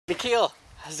Nikhil,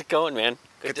 how's it going, man?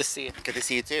 Good to see you. Good to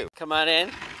see you too. Come on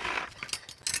in.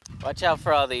 Watch out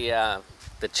for all the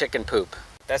chicken poop.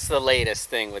 That's the latest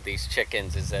thing with these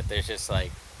chickens, is that there's just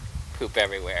like poop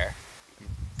everywhere.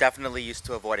 Definitely used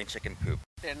to avoiding chicken poop.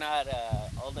 They're not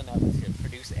old enough to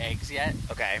produce eggs yet.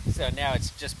 Okay. So now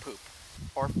it's just poop.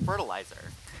 Or fertilizer.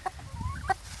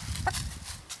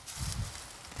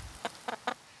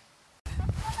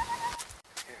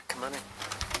 Here, come on in.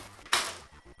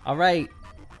 All right.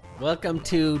 Welcome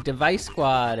to Device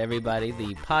Squad, everybody,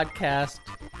 the podcast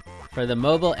for the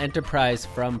mobile enterprise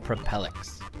from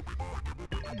Propelics.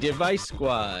 Device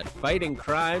Squad, fighting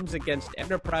crimes against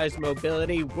enterprise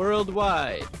mobility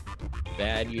worldwide.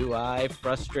 Bad UI,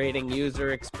 frustrating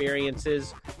user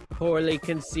experiences, poorly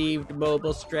conceived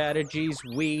mobile strategies,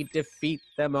 we defeat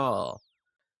them all.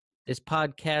 This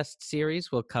podcast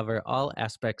series will cover all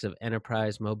aspects of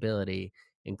enterprise mobility,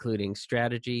 including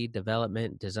strategy,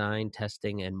 development, design,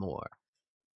 testing, and more.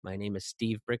 My name is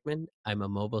Steve Brickman. I'm a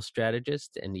mobile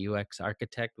strategist and UX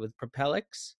architect with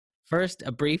Propelics. First,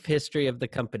 a brief history of the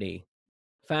company.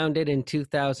 Founded in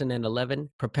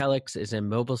 2011, Propelics is a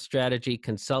mobile strategy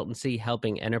consultancy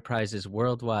helping enterprises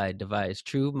worldwide devise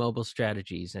true mobile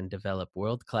strategies and develop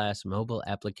world-class mobile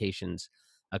applications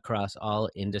across all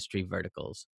industry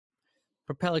verticals.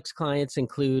 Propelics clients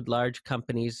include large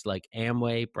companies like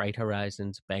Amway, Bright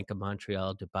Horizons, Bank of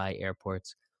Montreal, Dubai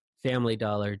Airports, Family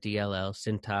Dollar, DLL,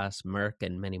 Cintas, Merck,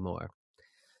 and many more.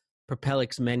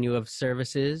 Propelics' menu of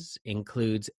services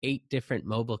includes 8 different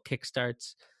mobile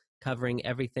kickstarts, covering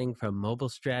everything from mobile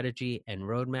strategy and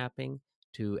road mapping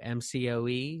to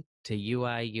MCOE to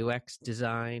UI UX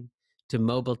design to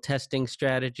mobile testing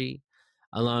strategy,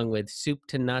 along with soup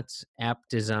to nuts app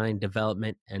design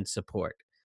development and support.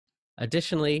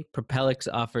 Additionally, Propelics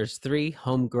offers 3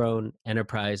 homegrown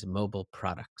enterprise mobile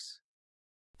products.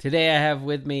 Today I have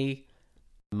with me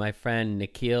my friend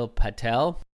Nikhil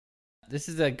Patil. This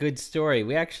is a good story.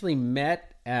 We actually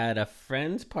met at a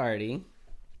friend's party,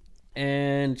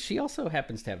 and she also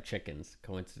happens to have chickens,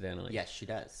 coincidentally. Yes, she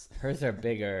does. Hers are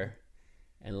bigger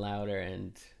and louder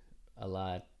and a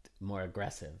lot more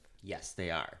aggressive. Yes, they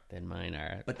are. Than mine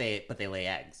are. But they lay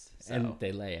eggs. So. And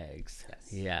they lay eggs.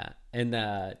 Yes. Yeah. And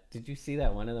did you see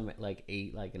that one of them like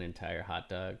ate like an entire hot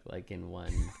dog like in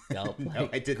one gulp? No,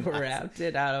 I did not. Grabbed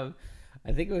it out of,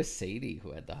 I think it was Sadie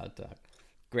who had the hot dog.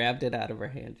 Grabbed it out of her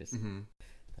hand. Just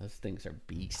Those things are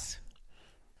beasts.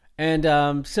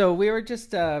 And so we were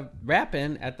just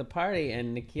rapping at the party,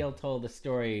 and Nikhil told a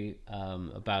story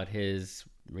about his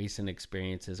recent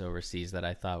experiences overseas that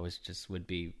I thought would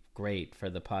be great for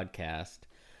the podcast.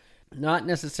 Not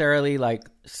necessarily like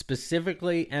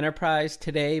specifically enterprise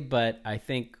today, but I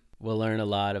think we'll learn a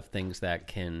lot of things that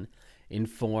can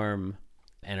inform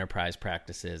enterprise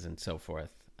practices and so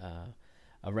forth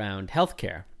around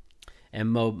healthcare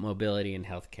and mobility in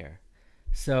healthcare.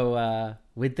 So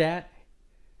with that,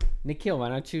 Nikhil, why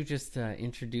don't you just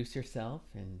introduce yourself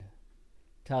and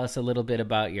tell us a little bit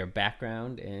about your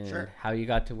background and how you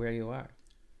got to where you are.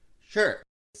 Sure.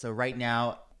 So right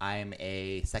now, I'm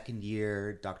a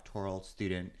second-year doctoral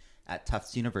student at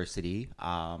Tufts University.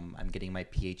 I'm getting my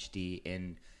PhD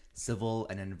in civil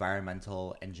and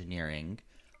environmental engineering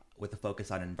with a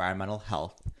focus on environmental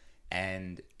health.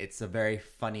 And it's a very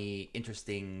funny,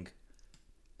 interesting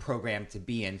program to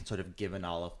be in, sort of given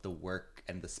all of the work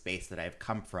and the space that I've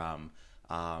come from.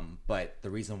 But the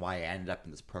reason why I ended up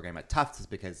in this program at Tufts is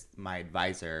because my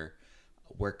advisor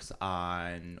works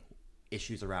on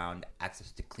issues around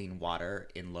access to clean water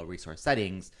in low resource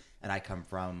settings. And I come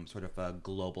from sort of a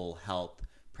global health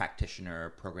practitioner,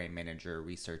 program manager,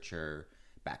 researcher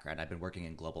background. I've been working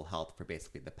in global health for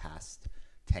basically the past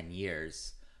 10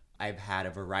 years. I've had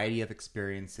a variety of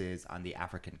experiences on the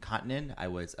African continent. I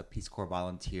was a Peace Corps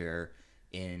volunteer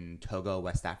in Togo,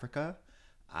 West Africa.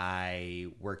 I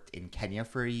worked in Kenya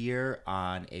for a year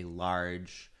on a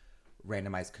large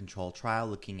randomized control trial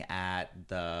looking at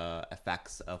the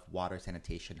effects of water,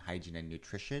 sanitation, hygiene, and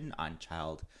nutrition on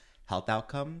child health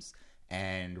outcomes.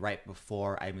 And right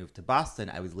before I moved to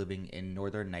Boston, I was living in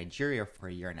northern Nigeria for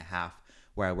a year and a half,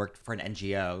 where I worked for an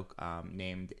NGO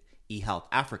named eHealth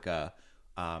Africa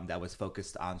that was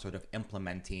focused on sort of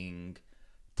implementing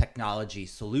technology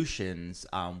solutions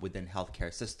within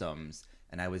healthcare systems.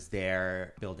 And I was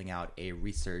there building out a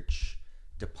research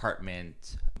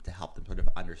department to help them sort of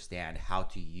understand how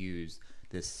to use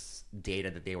this data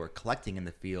that they were collecting in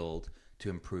the field to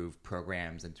improve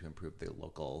programs and to improve the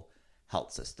local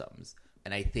health systems.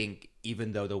 And I think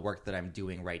even though the work that I'm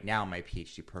doing right now, my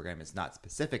PhD program, is not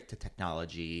specific to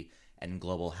technology and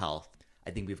global health,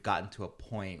 I think we've gotten to a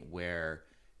point where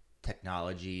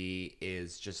technology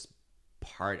is just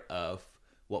part of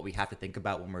what we have to think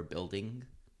about when we're building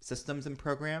systems and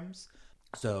programs.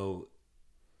 So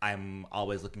I'm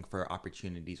always looking for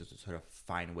opportunities to sort of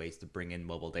find ways to bring in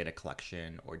mobile data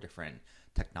collection or different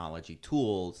technology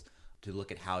tools to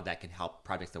look at how that can help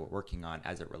projects that we're working on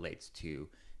as it relates to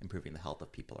improving the health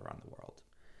of people around the world.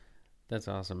 That's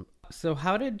awesome. So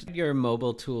how did your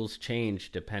mobile tools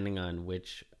change depending on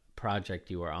which project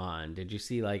you were on? Did you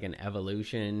see like an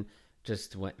evolution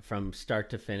just went from start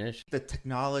to finish? The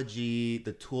technology,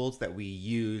 the tools that we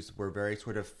use were very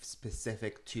sort of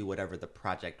specific to whatever the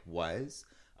project was.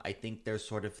 I think there's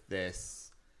sort of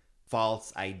this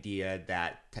false idea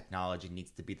that technology needs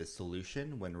to be the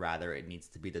solution when rather it needs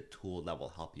to be the tool that will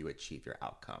help you achieve your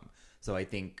outcome. So I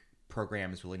think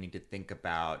programs really need to think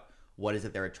about what is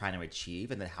it they're trying to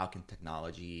achieve, and then how can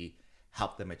technology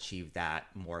help them achieve that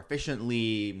more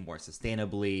efficiently, more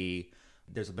sustainably.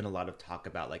 There's been a lot of talk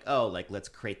about like, oh, like let's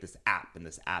create this app, and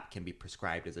this app can be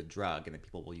prescribed as a drug, and then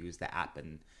people will use the app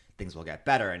and things will get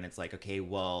better. And it's like, okay,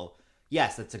 well,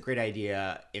 yes, that's a great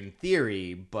idea in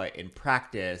theory, but in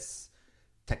practice,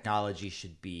 technology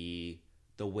should be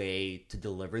the way to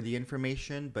deliver the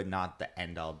information, but not the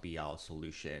end-all be-all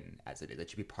solution as it is. It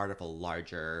should be part of a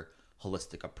larger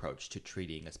holistic approach to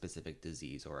treating a specific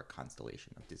disease or a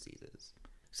constellation of diseases.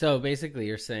 So basically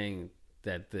you're saying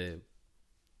that the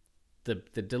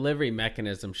delivery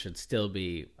mechanism should still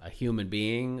be a human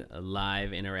being, a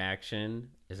live interaction.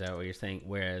 Is that what you're saying?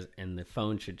 Whereas, and the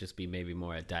phone should just be maybe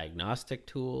more a diagnostic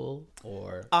tool,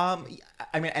 or? I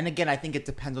mean, and again, I think it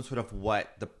depends on sort of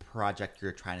what the project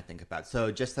you're trying to think about.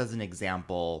 So just as an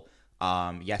example,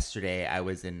 yesterday I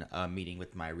was in a meeting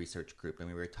with my research group, and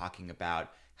we were talking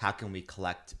about how can we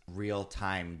collect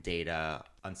real-time data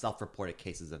on self-reported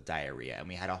cases of diarrhea. And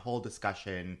we had a whole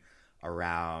discussion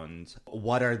around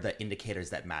what are the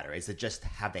indicators that matter. Is it just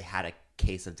have they had a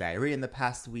case of diarrhea in the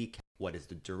past week? What is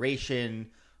the duration?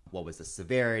 What was the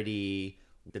severity?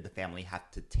 Did the family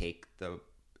have to take the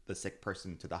sick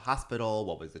person to the hospital?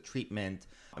 What was the treatment?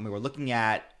 And we were looking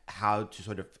at how to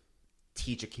sort of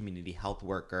teach a community health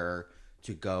worker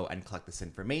to go and collect this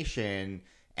information.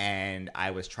 And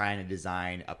I was trying to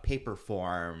design a paper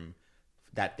form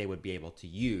that they would be able to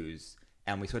use.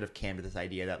 And we sort of came to this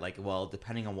idea that, like, well,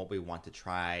 depending on what we want to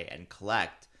try and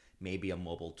collect, maybe a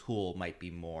mobile tool might be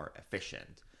more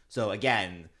efficient. So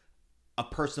again, a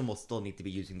person will still need to be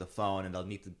using the phone, and they'll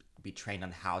need to be trained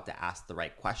on how to ask the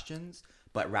right questions.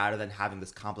 But rather than having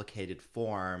this complicated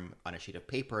form on a sheet of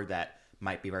paper that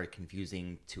might be very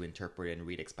confusing to interpret and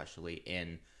read, especially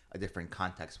in a different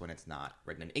context when it's not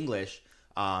written in English,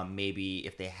 maybe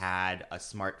if they had a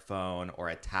smartphone or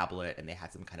a tablet and they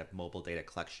had some kind of mobile data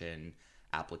collection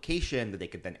application that they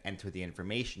could then enter the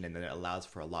information, and then it allows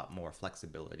for a lot more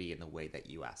flexibility in the way that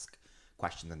you ask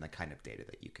questions and the kind of data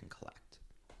that you can collect.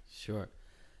 Sure.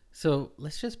 So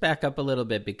let's just back up a little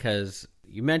bit, because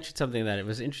you mentioned something that it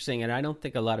was interesting, and I don't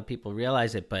think a lot of people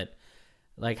realize it, but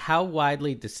like, how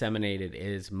widely disseminated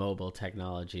is mobile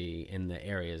technology in the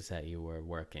areas that you were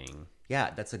working?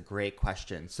 Yeah, that's a great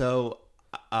question. So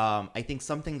I think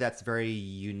something that's very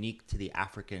unique to the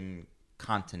African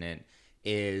continent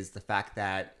is the fact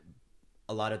that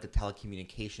a lot of the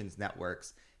telecommunications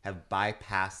networks have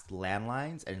bypassed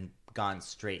landlines and gone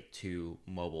straight to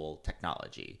mobile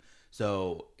technology.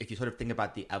 So if you sort of think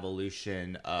about the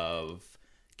evolution of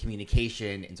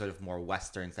communication in sort of more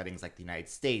Western settings like the United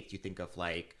States, you think of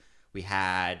like we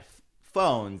had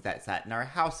phones that sat in our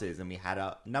houses, and we had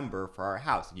a number for our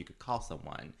house and you could call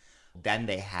someone. Then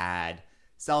they had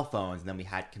cell phones, and then we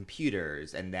had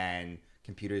computers, and then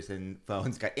computers and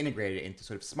phones got integrated into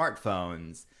sort of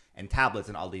smartphones and tablets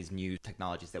and all these new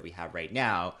technologies that we have right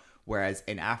now. Whereas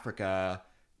in Africa,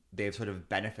 they've sort of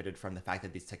benefited from the fact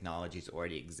that these technologies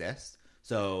already exist.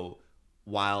 So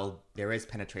while there is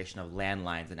penetration of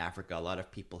landlines in Africa, a lot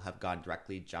of people have gone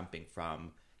directly jumping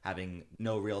from having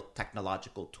no real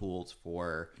technological tools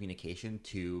for communication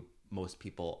to most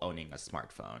people owning a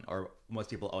smartphone, or most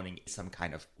people owning some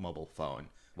kind of mobile phone,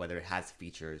 whether it has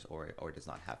features or does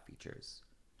not have features.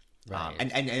 Right.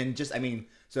 And just, I mean,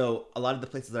 so a lot of the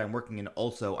places that I'm working in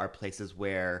also are places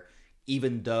where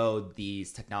even though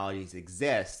these technologies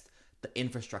exist, the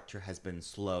infrastructure has been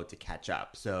slow to catch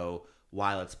up. So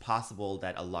while it's possible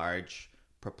that a large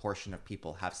proportion of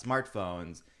people have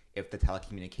smartphones, if the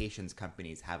telecommunications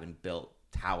companies haven't built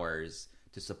towers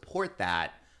to support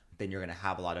that, then you're going to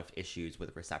have a lot of issues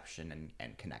with reception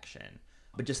and connection.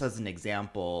 But just as an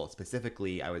example,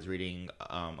 specifically, I was reading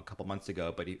a couple months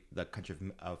ago, but the country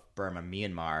of Burma,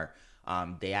 Myanmar,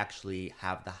 they actually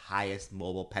have the highest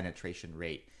mobile penetration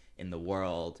rate in the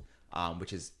world,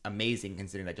 which is amazing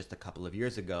considering that just a couple of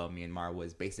years ago, Myanmar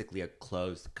was basically a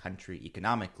closed country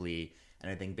economically,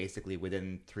 And I think basically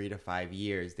within 3 to 5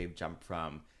 years, they've jumped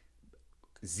from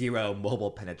zero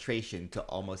mobile penetration to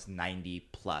almost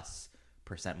 90+%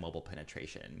 mobile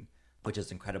penetration, which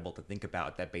is incredible to think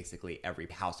about, that basically every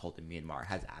household in Myanmar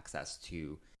has access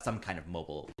to some kind of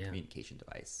mobile communication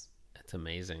device. That's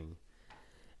amazing.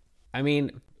 I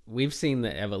mean, we've seen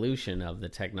the evolution of the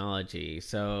technology.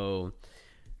 So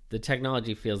the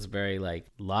technology feels very like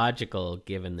logical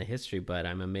given the history, but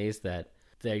I'm amazed that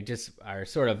they just are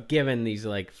sort of given these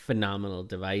like phenomenal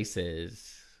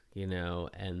devices, you know,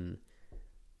 and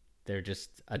they're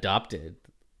just adopted.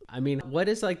 I mean, what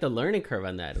is like the learning curve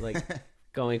on that? Like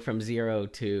going from zero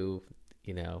to,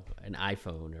 you know, an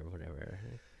iPhone or whatever.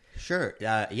 Sure.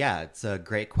 Yeah, it's a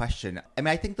great question. I mean,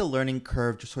 I think the learning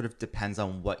curve just sort of depends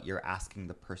on what you're asking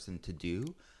the person to do.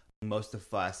 Most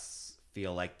of us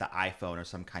feel like the iPhone or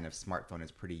some kind of smartphone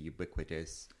is pretty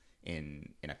ubiquitous in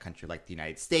a country like the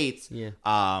United States. Yeah.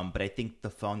 But I think the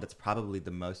phone that's probably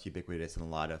the most ubiquitous in a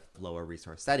lot of lower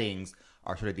resource settings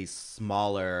are sort of these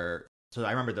smaller. So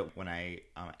I remember that when I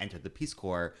entered the Peace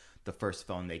Corps, the first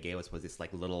phone they gave us was this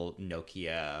like little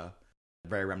Nokia,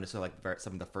 very reminiscent of like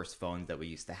some of the first phones that we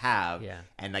used to have. Yeah.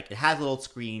 And like it has a little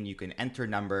screen, you can enter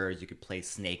numbers, you could play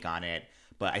Snake on it.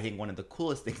 But I think one of the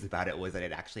coolest things about it was that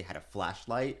it actually had a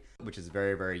flashlight, which is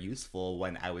very, very useful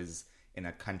when I was in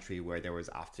a country where there was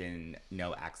often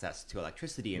no access to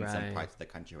electricity in some parts of the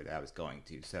country that I was going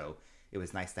to. So it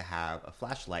was nice to have a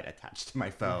flashlight attached to my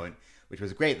phone, which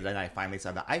was great. Then I finally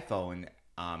saw the iPhone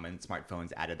and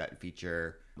smartphones added that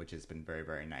feature, which has been very,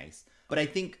 very nice. But I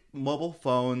think mobile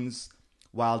phones,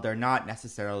 while they're not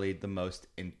necessarily the most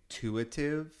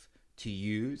intuitive to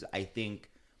use, I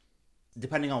think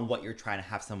depending on what you're trying to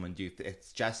have someone do, if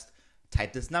it's just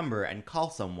type this number and call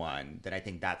someone, then I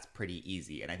think that's pretty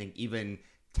easy. And I think even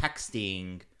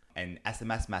texting and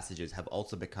SMS messages have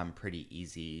also become pretty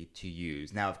easy to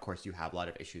use. Now, of course, you have a lot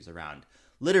of issues around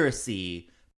literacy.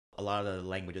 A lot of the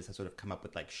languages have sort of come up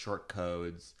with like short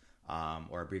codes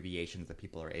or abbreviations that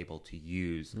people are able to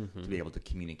use to be able to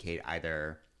communicate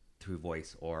either through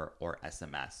voice or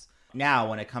SMS. Now,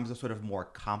 when it comes to sort of more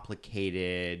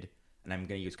complicated, and I'm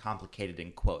going to use complicated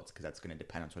in quotes because that's going to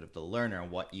depend on sort of the learner and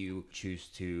what you choose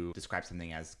to describe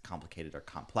something as complicated or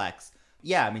complex.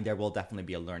 Yeah, I mean, there will definitely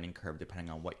be a learning curve depending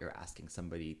on what you're asking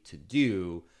somebody to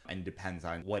do, and depends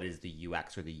on what is the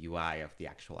UX or the UI of the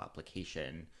actual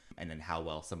application, and then how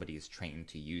well somebody is trained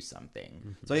to use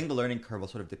something. So I think the learning curve will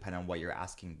sort of depend on what you're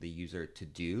asking the user to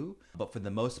do. But for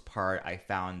the most part, I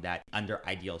found that under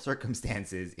ideal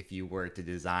circumstances, if you were to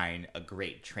design a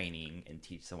great training and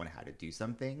teach someone how to do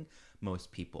something,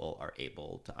 most people are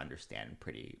able to understand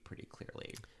pretty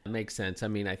clearly. It makes sense. I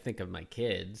mean, I think of my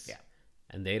kids. Yeah.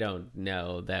 And they don't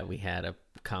know that we had a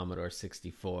Commodore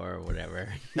 64 or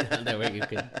whatever. You know, that way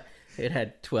it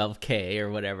had 12K or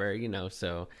whatever, you know,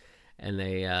 so, and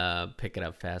they pick it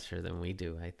up faster than we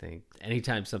do, I think.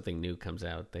 Anytime something new comes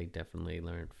out, they definitely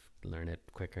learn it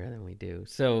quicker than we do.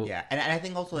 So yeah, and I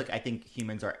think also, like, I think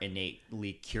humans are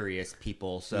innately curious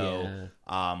people. So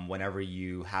whenever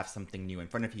you have something new in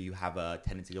front of you, you have a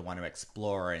tendency to want to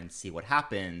explore and see what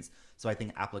happens. So I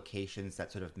think applications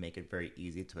that sort of make it very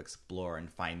easy to explore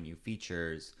and find new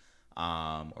features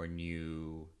or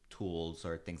new tools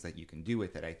or things that you can do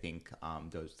with it, I think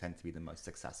those tend to be the most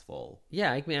successful.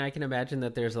 Yeah, I mean, I can imagine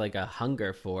that there's like a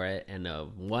hunger for it and a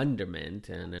wonderment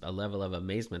and a level of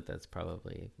amazement that's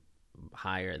probably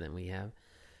higher than we have.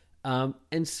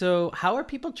 And so how are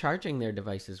people charging their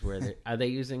devices? Are they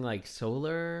using like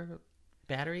solar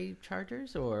battery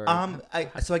chargers or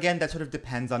so again, that sort of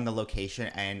depends on the location,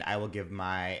 and I will give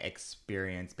my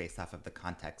experience based off of the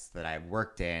context that I've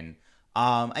worked in.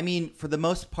 I mean, for the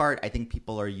most part, I think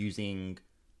people are using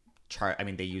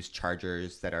they use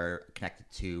chargers that are connected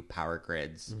to power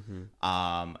grids.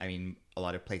 I mean, a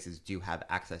lot of places do have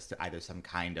access to either some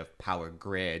kind of power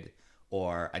grid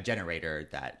or a generator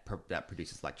that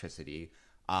produces electricity.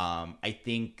 I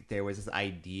think there was this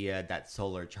idea that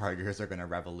solar chargers are going to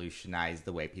revolutionize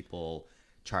the way people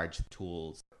charge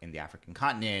tools in the African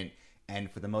continent.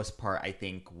 And for the most part, I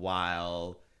think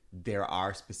while there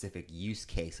are specific use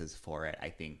cases for it, I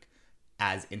think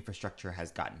as infrastructure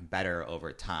has gotten better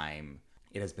over time,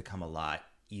 it has become a lot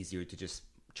easier to just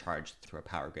charge through a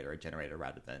power grid or a generator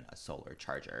rather than a solar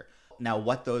charger. Now,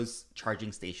 what those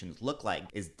charging stations look like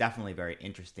is definitely very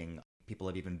interesting. People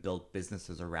have even built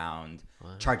businesses around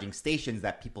charging stations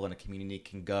that people in a community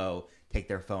can go, take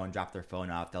their phone, drop their phone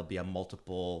off. There'll be a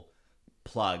multiple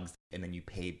plugs, and then you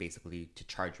pay basically to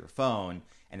charge your phone.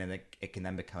 And then it can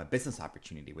then become a business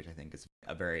opportunity, which I think is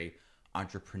a very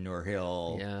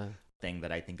entrepreneurial thing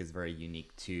that I think is very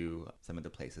unique to some of the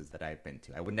places that I've been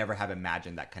to. I would never have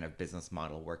imagined that kind of business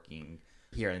model working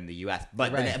here in the U.S.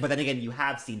 But then again, you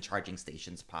have seen charging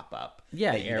stations pop up.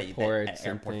 Yeah, airports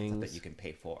and things that you can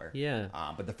pay for. Yeah.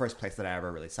 But the first place that I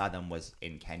ever really saw them was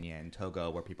in Kenya and Togo,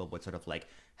 where people would sort of like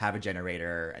have a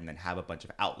generator and then have a bunch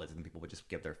of outlets, and people would just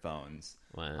give their phones.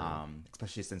 Wow.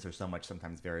 Especially since there's so much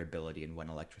sometimes variability in when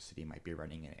electricity might be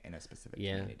running in a specific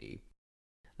community.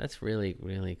 That's really,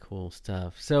 really cool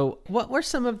stuff. So what were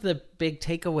some of the big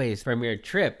takeaways from your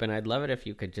trip? And I'd love it if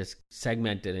you could just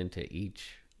segment it into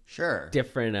each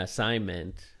different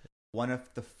assignment. One of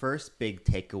the first big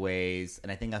takeaways,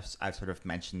 and I think I've sort of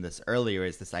mentioned this earlier,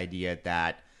 is this idea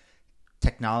that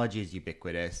technology is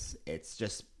ubiquitous. It's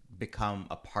just become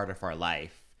a part of our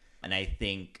life. And I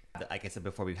think, like I said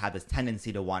before, we've had this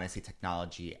tendency to want to see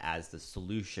technology as the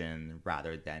solution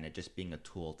rather than it just being a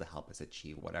tool to help us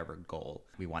achieve whatever goal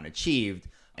we want achieved.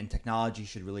 And technology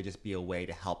should really just be a way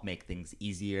to help make things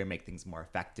easier, make things more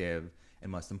effective,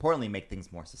 and most importantly, make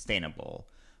things more sustainable.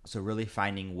 So really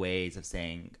finding ways of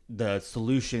saying the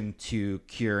solution to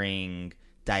curing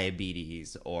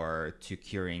diabetes or to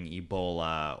curing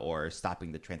Ebola or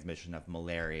stopping the transmission of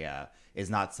malaria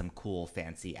is not some cool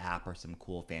fancy app or some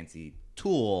cool fancy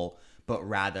tool, but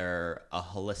rather a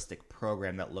holistic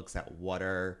program that looks at what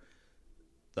are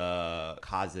the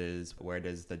causes, where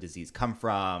does the disease come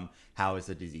from, how is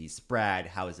the disease spread,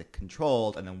 how is it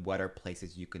controlled, and then what are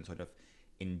places you can sort of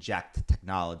inject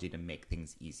technology to make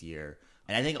things easier.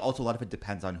 And I think also a lot of it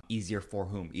depends on easier for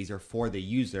whom, easier for the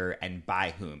user and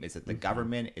by whom. Is it the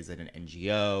government? Is it an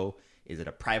NGO? Is it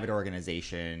a private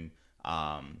organization?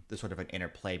 There's sort of an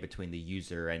interplay between the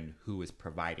user and who is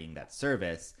providing that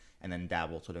service. And then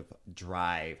that will sort of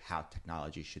drive how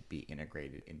technology should be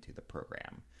integrated into the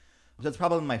program. So that's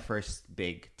probably my first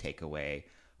big takeaway.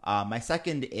 My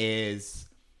second is,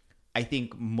 I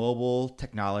think mobile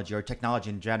technology or technology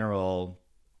in general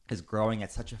is growing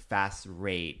at such a fast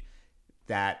rate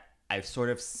that I've sort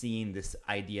of seen this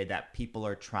idea that people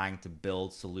are trying to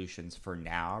build solutions for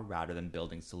now rather than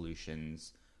building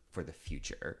solutions for the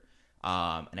future.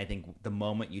 And I think the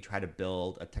moment you try to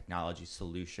build a technology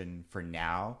solution for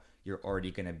now, you're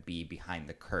already going to be behind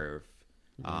the curve,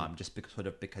 just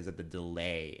because of the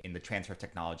delay in the transfer of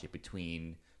technology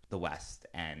between the West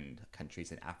and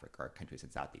countries in Africa or countries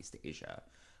in Southeast Asia.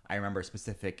 I remember a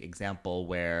specific example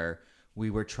where we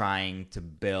were trying to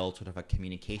build sort of a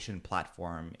communication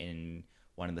platform in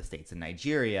one of the states in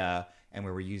Nigeria, and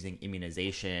we were using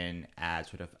immunization as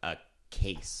sort of a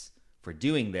case for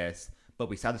doing this. But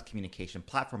we saw this communication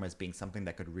platform as being something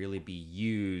that could really be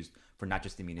used for not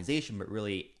just immunization, but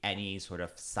really any sort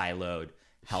of siloed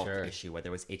health issue, whether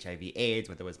it was HIV/AIDS,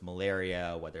 whether it was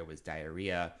malaria, whether it was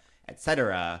diarrhea,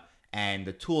 etc. And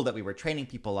the tool that we were training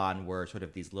people on were sort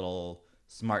of these little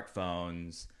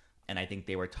smartphones. And I think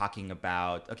they were talking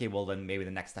about, okay, well, then maybe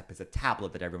the next step is a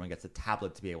tablet, that everyone gets a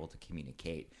tablet to be able to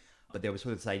communicate. But there was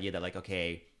sort of this idea that, like,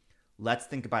 okay, let's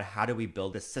think about how do we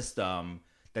build a system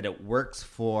that it works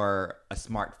for a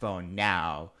smartphone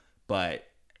now, but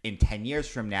in 10 years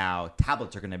from now,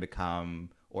 tablets are going to become,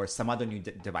 or some other new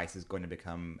device is going to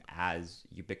become as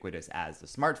ubiquitous as the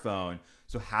smartphone.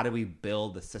 So how do we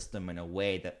build the system in a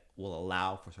way that will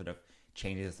allow for sort of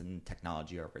changes in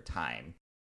technology over time?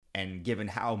 And given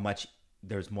how much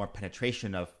there's more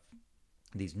penetration of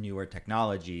these newer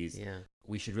technologies,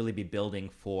 we should really be building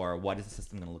for what is the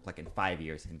system going to look like in 5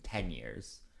 years, in 10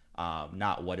 years,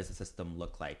 not what does the system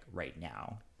look like right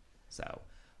now. So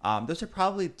those are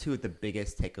probably two of the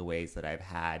biggest takeaways that I've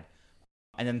had.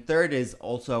 And then third is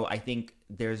also, I think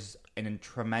there's a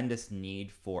tremendous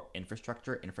need for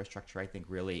infrastructure. Infrastructure, I think,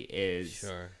 really is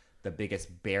the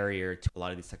biggest barrier to a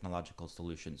lot of these technological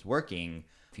solutions working.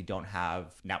 If you don't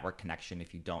have network connection,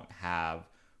 if you don't have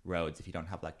roads, if you don't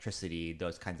have electricity,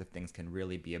 those kinds of things can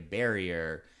really be a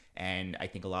barrier. And I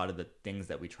think a lot of the things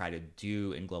that we try to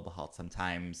do in global health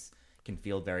sometimes can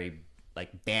feel very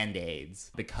like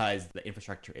Band-Aids because the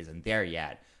infrastructure isn't there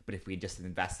yet. But if we just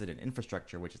invested in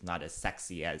infrastructure, which is not as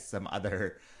sexy as some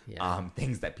other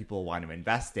things that people want to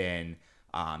invest in,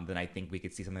 then I think we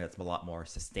could see something that's a lot more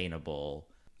sustainable.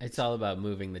 It's all about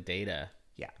moving the data.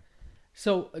 Yeah.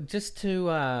 So just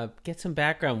to get some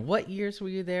background, what years were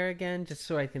you there again? Just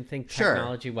so I can think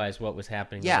technology-wise what was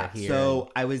happening over here.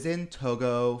 So I was in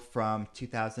Togo from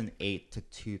 2008 to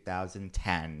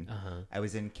 2010. I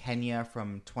was in Kenya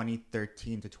from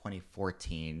 2013 to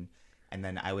 2014. And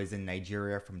then I was in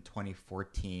Nigeria from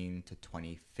 2014 to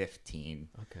 2015.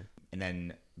 Okay. And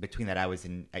then between that, I was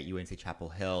at UNC Chapel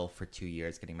Hill for 2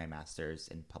 years getting my master's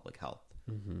in public health.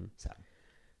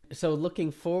 So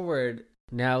looking forward,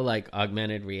 now like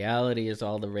augmented reality is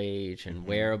all the rage and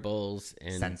wearables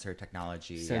and sensor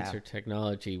technology.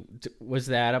 Was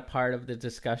that a part of the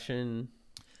discussion?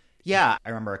 Yeah, I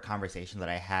remember a conversation that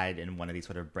I had in one of these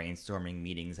sort of brainstorming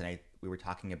meetings, and we were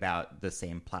talking about the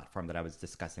same platform that I was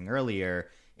discussing earlier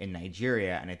in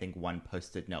Nigeria, and I think one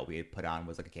post-it note we had put on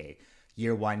was like, okay,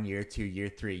 year 1, year 2, year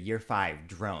 3, year 5,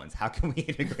 drones. How can we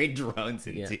integrate drones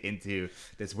into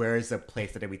this? Where is a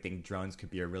place that we think drones could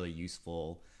be a really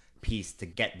useful piece to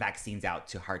get vaccines out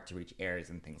to hard-to-reach areas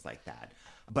and things like that?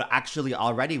 But actually,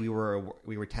 already we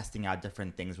were testing out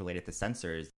different things related to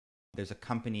sensors. There's a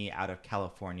company out of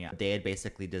California. They had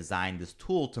basically designed this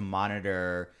tool to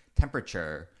monitor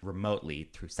temperature remotely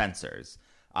through sensors.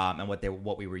 And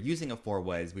what we were using it for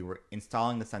was we were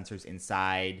installing the sensors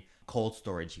inside cold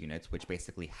storage units, which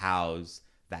basically house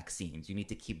vaccines. You need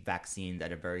to keep vaccines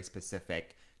at a very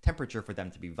specific temperature for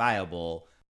them to be viable.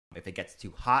 If it gets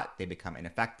too hot, they become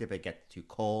ineffective. If it gets too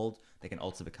cold, they can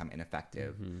also become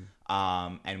ineffective.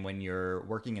 And when you're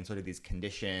working in sort of these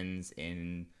conditions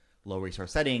in low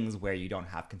resource settings where you don't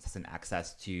have consistent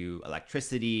access to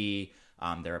electricity,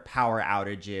 there are power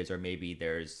outages, or maybe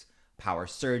there's power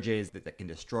surges that can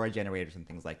destroy generators and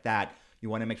things like that. You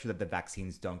want to make sure that the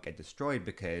vaccines don't get destroyed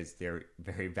because they're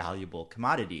very valuable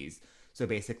commodities. So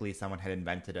basically someone had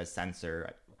invented a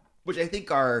sensor, which I think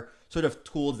are sort of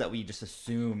tools that we just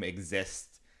assume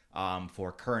exist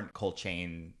for current cold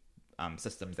chain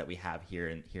systems that we have here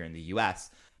in the US.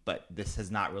 But this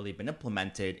has not really been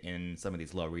implemented in some of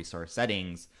these low resource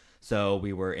settings. So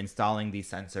we were installing these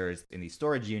sensors in these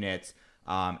storage units.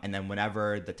 And then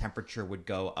whenever the temperature would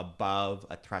go above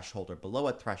a threshold or below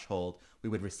a threshold, we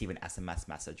would receive an SMS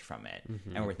message from it.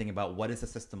 And we're thinking about, what does the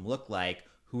system look like?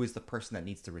 Who is the person that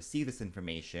needs to receive this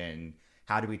information?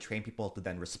 How do we train people to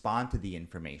then respond to the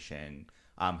information?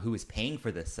 Who is paying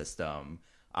for this system?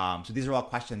 So these are all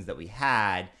questions that we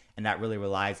had. And that really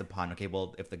relies upon, okay,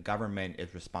 well, if the government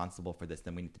is responsible for this,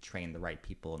 then we need to train the right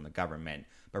people in the government.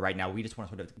 But right now, we just want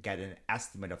to sort of get an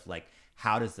estimate of like,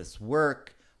 how does this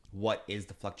work? What is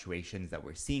the fluctuations that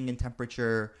we're seeing in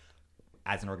temperature?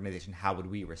 As an organization, how would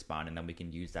we respond? And then we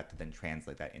can use that to then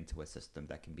translate that into a system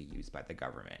that can be used by the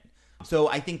government. So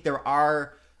I think there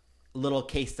are little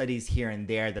case studies here and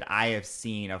there that I have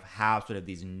seen of how sort of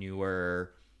these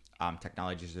newer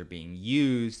technologies are being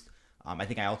used. I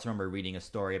think I also remember reading a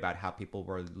story about how people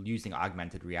were using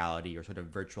augmented reality or sort of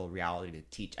virtual reality to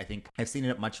teach. I think I've seen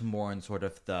it much more in sort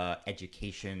of the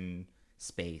education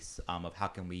space of how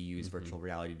can we use virtual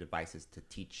reality devices to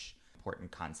teach important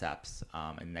concepts.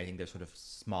 And I think there's sort of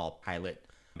small pilot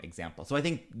examples. So I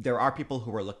think there are people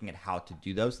who are looking at how to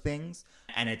do those things.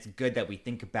 And it's good that we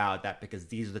think about that because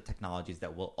these are the technologies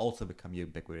that will also become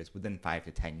ubiquitous within 5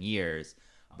 to 10 years.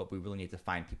 But we really need to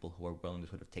find people who are willing to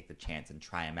sort of take the chance and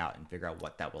try them out and figure out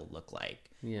what that will look like.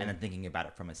 And then thinking about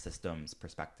it from a systems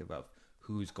perspective of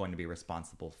who's going to be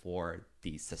responsible for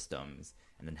these systems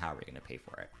and then how are we going to pay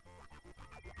for it.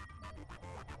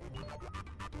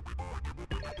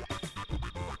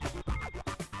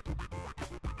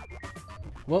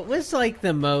 What was like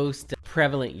the most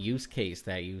prevalent use case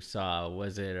that you saw?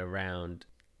 Was it around,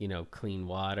 clean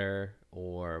water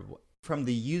or... From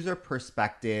the user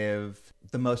perspective,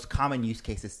 the most common use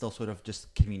case is still sort of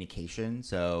just communication.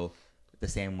 So the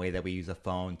same way that we use a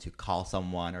phone to call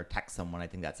someone or text someone, I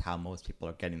think that's how most people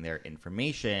are getting their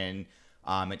information.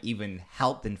 And even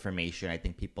health information, I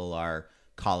think people are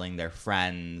calling their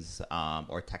friends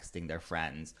or texting their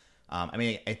friends.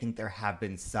 I think there have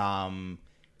been some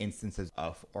instances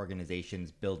of organizations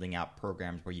building out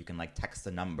programs where you can like text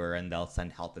a number and they'll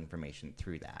send health information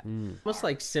through that. Almost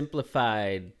like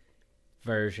simplified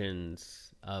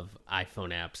versions of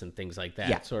iPhone apps and things like that.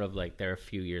 Yeah. Sort of like they're a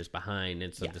few years behind,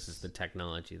 and so Yes. this is the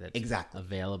technology that's Exactly.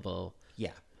 available.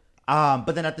 Yeah.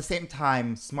 But then at the same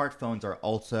time, smartphones are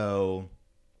also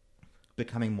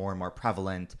becoming more and more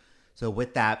prevalent. So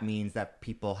with that means that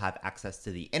people have access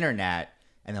to the internet.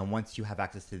 And then once you have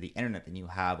access to the internet, then you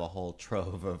have a whole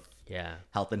trove of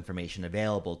health information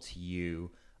available to you.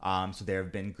 So there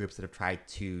have been groups that have tried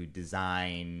to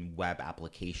design web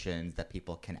applications that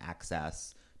people can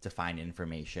access to find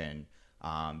information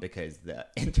because the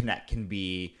internet can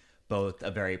be both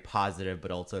a very positive but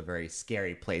also a very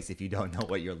scary place if you don't know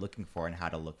what you're looking for and how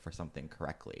to look for something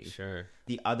correctly. Sure.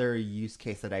 The other use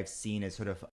case that I've seen is sort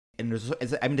of, and this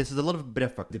is a little bit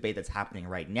of a debate that's happening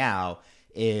right now,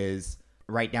 is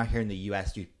right now here in the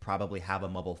US, you probably have a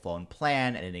mobile phone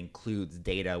plan and it includes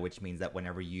data, which means that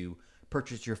whenever you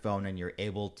purchase your phone and you're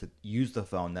able to use the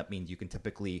phone, that means you can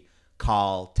typically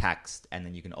call, text, and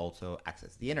then you can also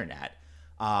access the internet.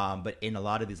 But in a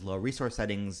lot of these low resource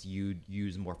settings, you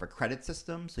use more of a credit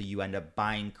system. So you end up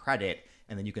buying credit,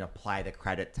 and then you can apply the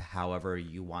credit to however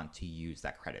you want to use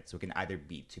that credit. So it can either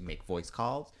be to make voice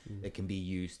calls, it can be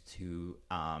used to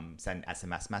send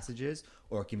SMS messages,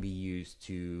 or it can be used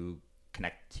to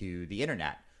connect to the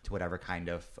internet, to whatever kind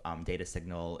of data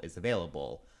signal is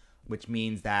available, which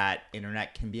means that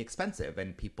internet can be expensive.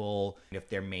 And people, if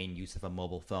their main use of a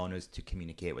mobile phone is to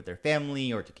communicate with their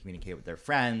family or to communicate with their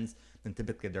friends, then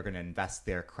typically they're going to invest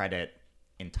their credit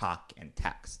in talk and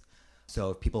text.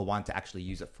 So if people want to actually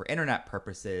use it for internet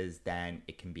purposes, then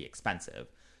it can be expensive.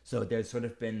 So there's sort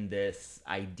of been this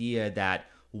idea that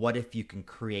what if you can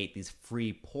create these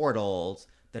free portals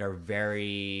that are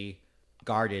very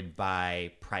guarded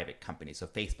by private companies? So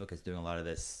Facebook is doing a lot of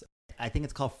this. I think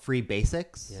it's called Free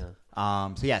Basics.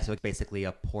 Yeah. So it's basically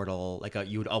a portal, like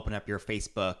you would open up your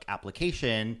Facebook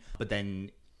application, but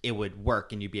then it would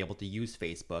work and you'd be able to use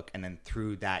Facebook. And then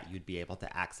through that, you'd be able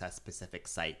to access specific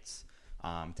sites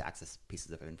to access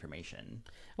pieces of information.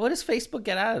 What does Facebook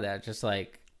get out of that? Just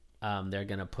like they're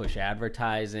going to push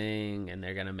advertising and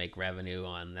they're going to make revenue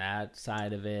on that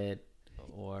side of it?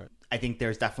 Or I think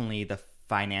there's definitely the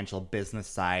financial business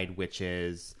side, which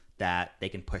is that they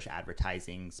can push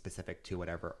advertising specific to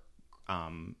whatever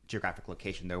geographic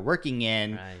location they're working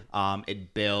in. Right.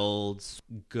 It builds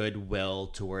goodwill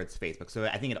towards Facebook. So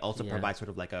I think it also provides sort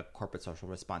of like a corporate social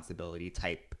responsibility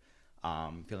type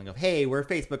feeling of, hey, we're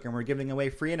Facebook and we're giving away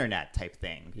free internet type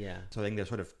thing. Yeah. So I think there's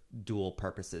sort of dual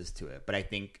purposes to it. But I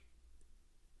think,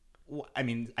 I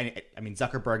mean,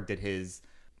 Zuckerberg did his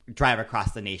drive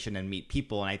across the nation and meet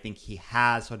people, and I think he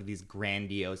has sort of these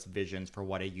grandiose visions for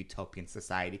what a utopian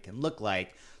society can look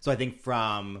like. So I think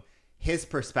from his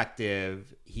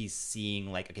perspective, he's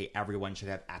seeing like, okay, everyone should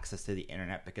have access to the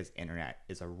internet because internet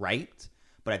is a right.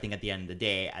 But I think at the end of the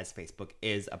day, as Facebook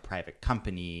is a private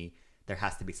company, there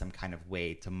has to be some kind of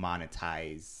way to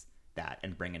monetize that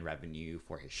and bring in revenue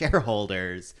for his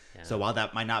shareholders. Yeah. So while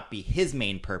that might not be his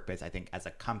main purpose, I think as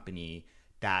a company,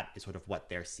 that is sort of what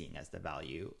they're seeing as the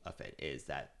value of it, is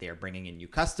that they're bringing in new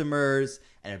customers,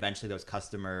 and eventually those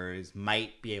customers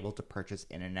might be able to purchase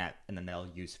internet and then they'll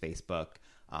use Facebook,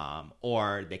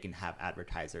 or they can have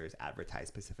advertisers advertise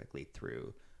specifically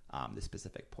through the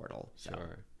specific portal.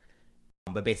 Sure.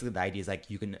 But basically the idea is like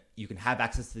you can have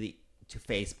access to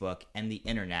Facebook and the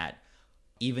internet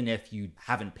even if you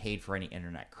haven't paid for any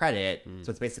internet credit. So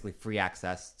it's basically free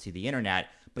access to the internet,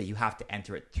 but you have to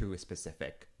enter it through a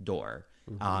specific door.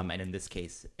 And in this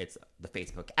case, it's the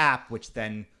Facebook app, which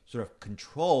then sort of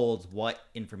controls what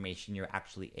information you're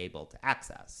actually able to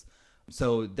access.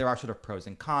 So there are sort of pros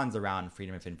and cons around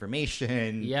freedom of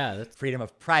information, freedom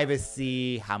of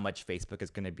privacy, how much Facebook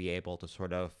is going to be able to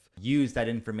sort of use that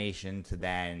information to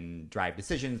then drive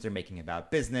decisions they're making about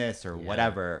business or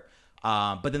whatever.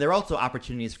 But then there are also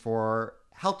opportunities for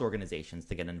health organizations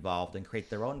to get involved and create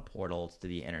their own portals to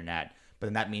the internet. But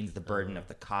then that means the burden of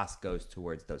the cost goes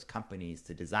towards those companies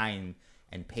to design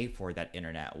and pay for that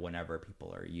internet whenever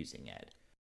people are using it.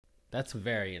 That's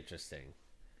very interesting.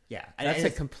 Yeah. And that's a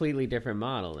completely different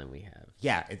model than we have.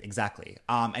 Yeah, exactly.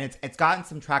 And it's gotten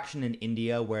some traction in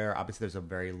India, where obviously there's a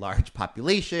very large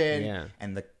population,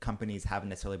 and the companies haven't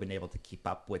necessarily been able to keep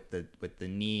up with the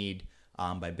need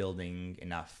by building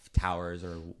enough towers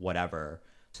or whatever.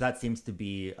 So that seems to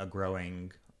be a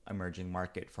growing, emerging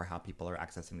market for how people are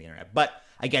accessing the internet. But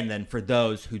again, then for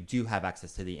those who do have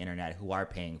access to the internet, who are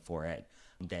paying for it,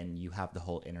 then you have the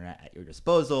whole internet at your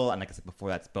disposal. And like I said before,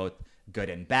 that's both good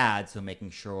and bad. So making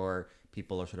sure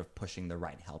people are sort of pushing the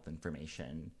right health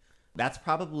information. That's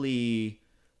probably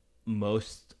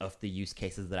most of the use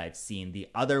cases that I've seen. The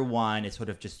other one is sort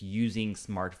of just using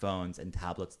smartphones and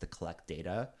tablets to collect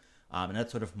data. And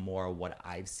that's sort of more what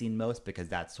I've seen most, because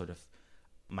that's sort of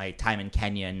my time in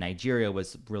Kenya and Nigeria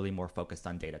was really more focused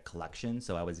on data collection.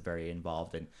 So I was very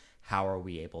involved in how are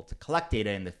we able to collect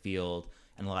data in the field.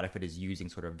 And a lot of it is using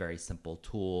sort of very simple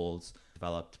tools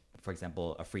developed. For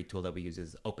example, a free tool that we use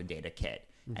is Open Data Kit.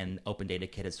 And Open Data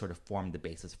Kit has sort of formed the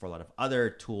basis for a lot of other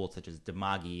tools such as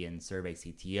Demagi and Survey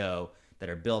CTO that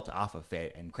are built off of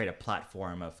it and create a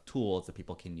platform of tools that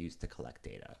people can use to collect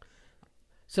data.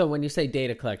 So when you say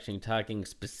data collection, you're talking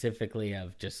specifically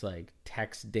of just like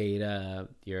text data,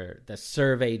 the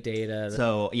survey data?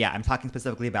 So yeah, I'm talking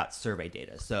specifically about survey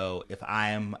data. So if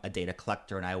I'm a data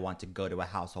collector and I want to go to a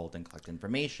household and collect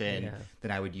information, then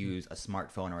I would use a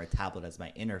smartphone or a tablet as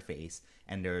my interface.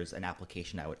 And there's an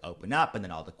application I would open up, and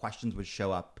then all the questions would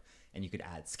show up, and you could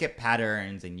add skip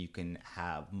patterns, and you can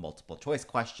have multiple choice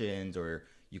questions, or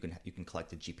You can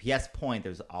collect a GPS point.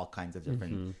 There's all kinds of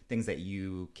different things that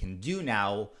you can do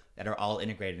now that are all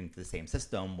integrated into the same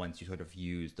system once you sort of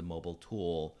use the mobile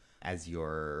tool as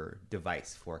your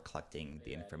device for collecting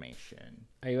the information.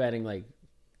 Are you adding like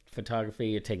photography?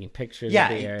 You're taking pictures Yeah,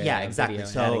 of the area, yeah, exactly.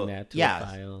 video, So adding that to a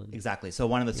file. Exactly. So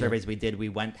one of the surveys we did, we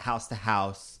went house to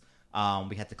house.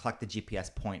 We had to collect the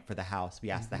GPS point for the house. We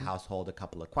asked the household a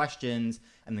couple of questions,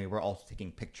 and they were also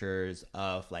taking pictures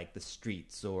of like the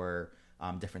streets or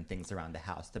different things around the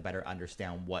house to better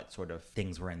understand what sort of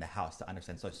things were in the house, to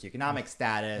understand socioeconomic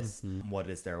status, what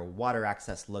does their water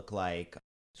access look like,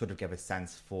 sort of give a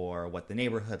sense for what the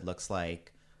neighborhood looks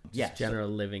like. Just general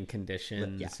living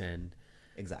conditions and...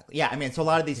 Exactly. Yeah, I mean, so a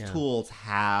lot of these tools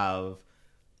have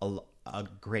a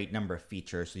great number of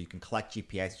features. So you can collect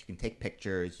GPS, you can take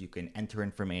pictures, you can enter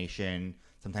information.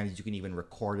 Sometimes you can even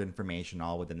record information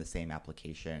all within the same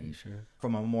application. Sure.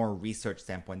 From a more research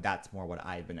standpoint, that's more what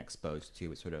I've been exposed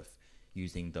to, is sort of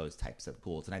using those types of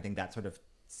tools. And I think that sort of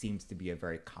seems to be a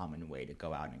very common way to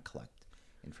go out and collect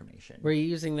information. Were you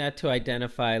using that to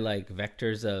identify like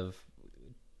vectors of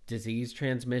disease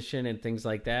transmission and things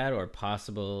like that, or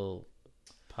possible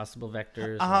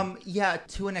vectors? Yeah,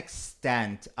 to an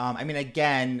extent. I mean,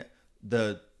 again,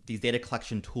 these data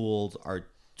collection tools are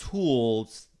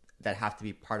tools that have to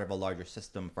be part of a larger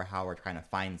system for how we're trying to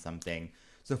find something.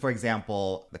 So, for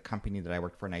example, the company that I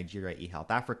worked for in Nigeria, eHealth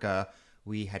Africa,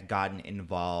 we had gotten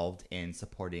involved in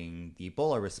supporting the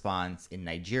Ebola response in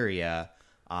Nigeria,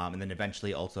 and then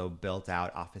eventually also built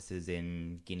out offices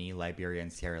in Guinea, Liberia,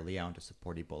 and Sierra Leone to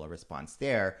support Ebola response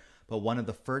there. But one of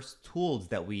the first tools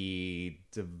that we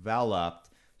developed,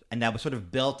 and that was sort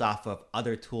of built off of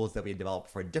other tools that we had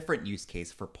developed for a different use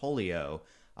case for polio,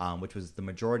 which was the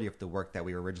majority of the work that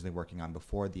we were originally working on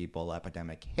before the Ebola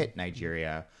epidemic hit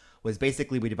Nigeria, was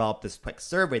basically we developed this quick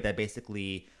survey that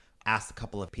basically asked a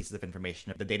couple of pieces of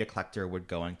information. The data collector would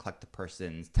go and collect the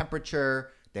person's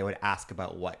temperature. They would ask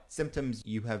about what symptoms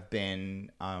you have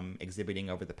been exhibiting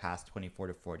over the past 24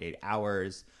 to 48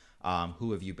 hours.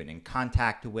 Who have you been in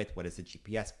contact with? What is the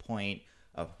GPS point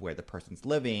of where the person's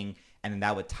living? And then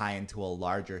that would tie into a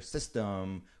larger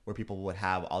system where people would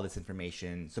have all this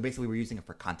information. So basically, we're using it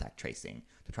for contact tracing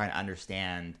to try to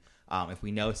understand if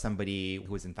we know somebody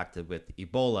who was infected with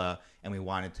Ebola and we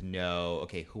wanted to know,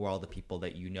 okay, who are all the people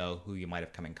that you know who you might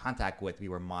have come in contact with? We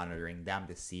were monitoring them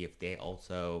to see if they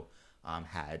also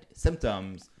had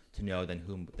symptoms, to know then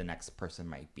whom the next person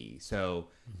might be. So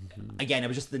again, it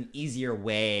was just an easier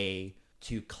way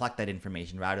to collect that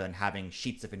information rather than having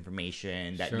sheets of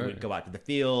information that you would go out to the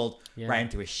field, write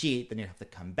into a sheet, then you'd have to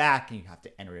come back and you'd have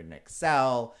to enter it in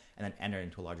Excel and then enter it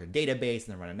into a larger database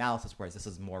and then run analysis, whereas this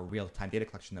is more real-time data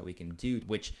collection that we can do,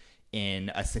 which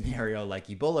in a scenario like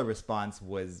Ebola response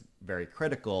was very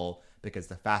critical, because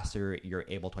the faster you're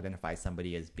able to identify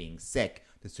somebody as being sick,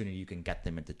 the sooner you can get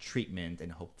them into treatment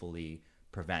and hopefully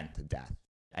prevent death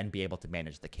and be able to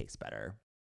manage the case better.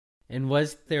 And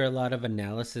was there a lot of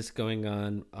analysis going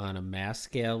on a mass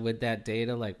scale with that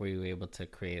data? Like, were you able to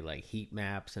create like heat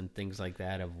maps and things like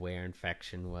that of where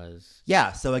infection was?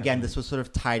 Yeah. So again, this was sort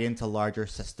of tied into larger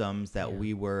systems that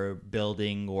we were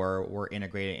building or were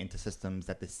integrated into systems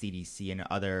that the CDC and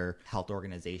other health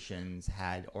organizations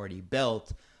had already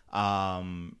built.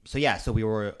 So we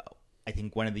were, I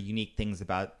think one of the unique things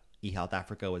about eHealth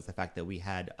Africa was the fact that we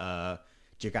had a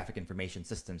Geographic Information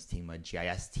Systems team, a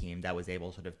GIS team, that was able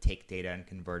to sort of take data and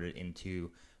convert it into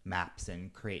maps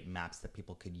and create maps that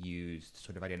people could use to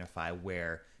sort of identify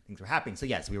where things were happening. So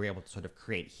yes, we were able to sort of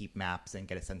create heat maps and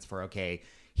get a sense for, okay,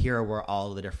 here are where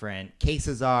all the different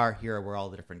cases are, here are where all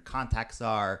the different contacts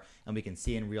are, and we can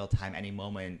see in real time any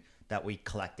moment that we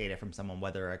collect data from someone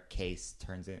whether a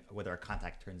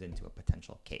contact turns into a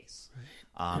potential case.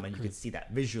 And you can see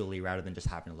that visually rather than just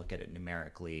having to look at it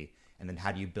numerically. And then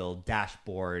how do you build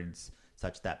dashboards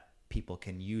such that people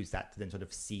can use that to then sort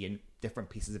of see in different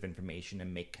pieces of information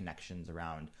and make connections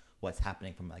around what's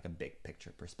happening from like a big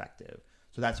picture perspective.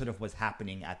 So that sort of was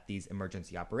happening at these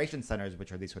emergency operations centers,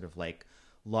 which are these sort of like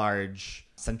large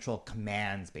central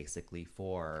commands basically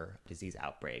for disease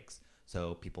outbreaks.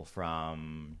 So people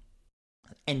from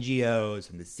NGOs,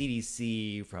 from the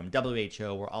CDC, from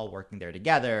WHO, were all working there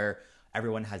together.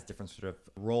 Everyone has different sort of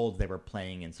roles they were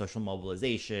playing in social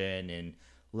mobilization and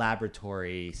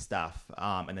laboratory stuff.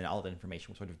 And then all the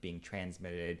information was sort of being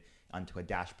transmitted onto a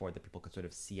dashboard that people could sort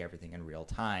of see everything in real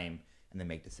time and then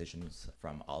make decisions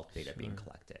from all data being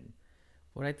collected.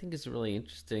 What I think is really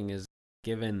interesting is,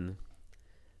 given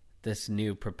this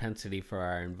new propensity for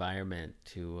our environment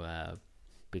to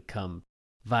become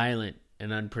violent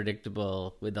and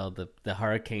unpredictable with all the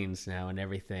hurricanes now and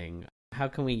everything, how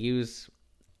can we use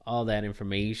all that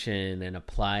information and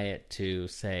apply it to,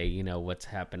 say, you know, what's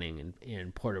happening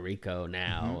in Puerto Rico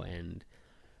now, and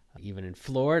even in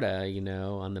Florida, you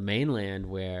know, on the mainland,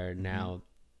 where now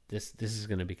this is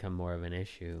going to become more of an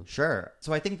issue. Sure.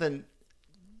 So I think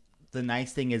the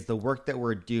nice thing is the work that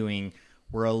we're doing,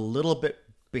 we're a little bit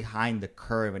behind the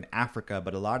curve in Africa,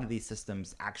 but a lot of these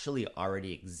systems actually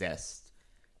already exist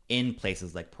in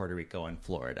places like Puerto Rico and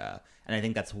Florida. And I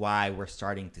think that's why we're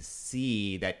starting to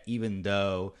see that even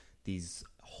though these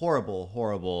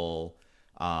horrible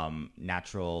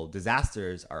natural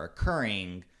disasters are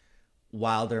occurring,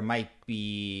 while there might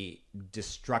be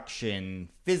destruction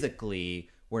physically,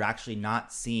 we're actually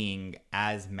not seeing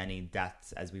as many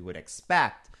deaths as we would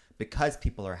expect, because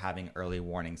people are having early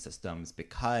warning systems,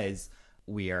 because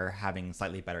we are having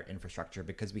slightly better infrastructure,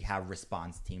 because we have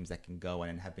response teams that can go in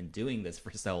and have been doing this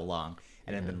for so long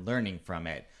and have been learning from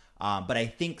it. But I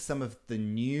think some of the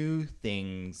new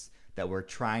things that we're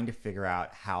trying to figure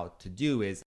out how to do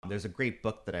is, there's a great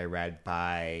book that I read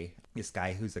by this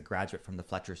guy who's a graduate from the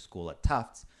Fletcher School at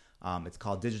Tufts. It's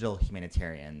called Digital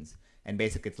Humanitarians. And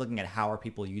basically, it's looking at how are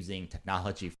people using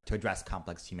technology to address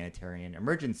complex humanitarian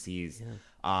emergencies.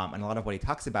 And a lot of what he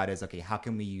talks about is, okay, how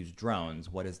can we use drones?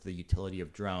 What is the utility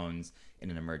of drones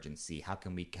in an emergency? How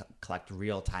can we collect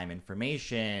real-time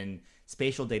information,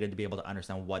 spatial data, to be able to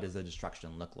understand what does the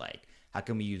destruction look like? How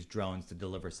can we use drones to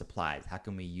deliver supplies? How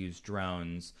can we use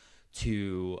drones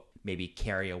to maybe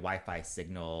carry a Wi-Fi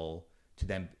signal to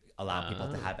then allow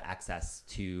people to have access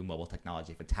to mobile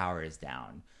technology if a tower is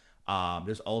down?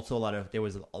 There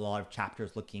was a lot of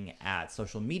chapters looking at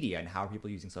social media and how are people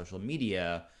using social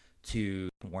media to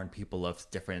warn people of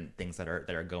different things that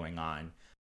are going on.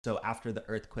 So after the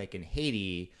earthquake in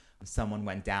Haiti, someone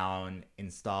went down,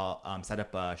 set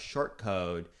up a short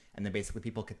code, and then basically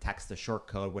people could text the short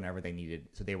code whenever they needed.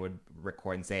 So they would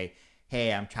record and say,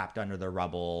 hey, I'm trapped under the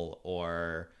rubble,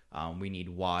 or we need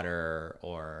water,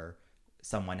 or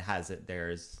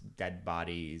there's dead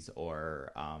bodies,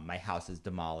 or my house is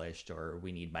demolished, or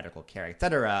we need medical care,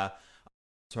 etc.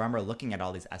 So I remember looking at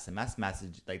all these SMS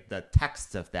messages, like the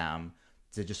text of them,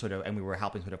 to just and we were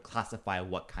helping sort of classify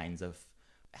what kinds of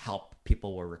help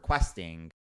people were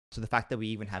requesting. So the fact that we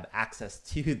even have access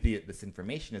to this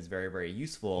information is very, very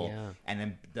useful. Yeah. And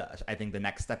then I think the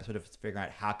next step is sort of figuring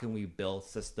out how can we build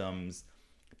systems,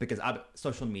 because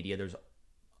social media, there's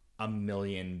a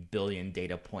million billion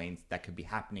data points that could be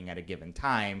happening at a given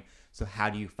time. So how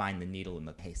do you find the needle in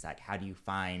the haystack? How do you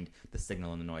find the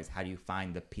signal in the noise? How do you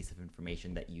find the piece of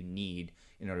information that you need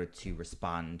in order to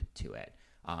respond to it?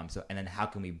 And then how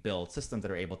can we build systems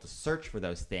that are able to search for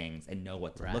those things and know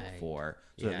what to look for,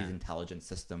 so that these intelligent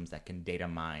systems that can data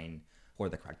mine for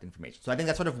the correct information. So I think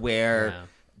that's sort of where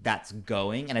that's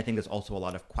going. And I think there's also a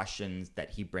lot of questions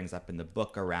that he brings up in the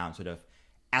book around sort of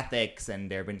ethics, and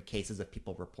there have been cases of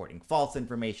people reporting false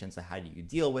information. So how do you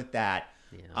deal with that?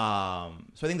 So I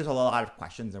think there's a lot of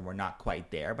questions, and we're not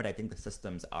quite there, but I think the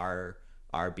systems are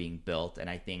being built. And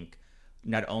I think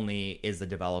not only is the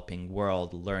developing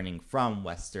world learning from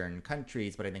Western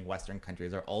countries, but I think Western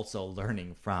countries are also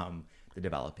learning from the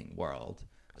developing world.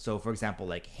 So for example,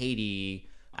 like Haiti,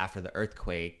 after the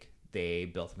earthquake, they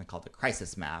built something called the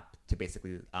crisis map to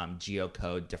basically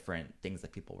geocode different things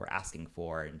that people were asking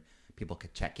for, and people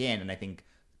could check in. And I think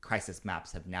crisis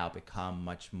maps have now become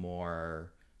much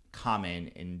more common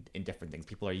in different things.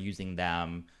 People are using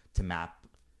them to map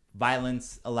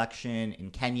violence election in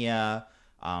Kenya.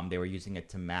 They were using it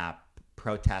to map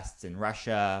protests in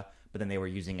Russia, but then they were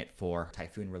using it for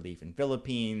typhoon relief in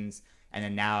Philippines. And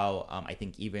then now, I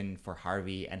think even for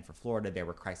Harvey and for Florida, there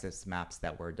were crisis maps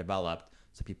that were developed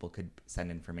so people could send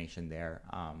information there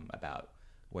about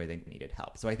where they needed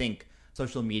help. So I think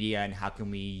social media and how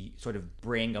can we sort of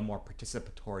bring a more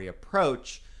participatory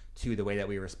approach to the way that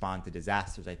we respond to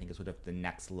disasters, I think is sort of the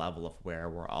next level of where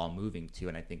we're all moving to.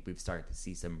 And I think we've started to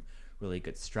see some really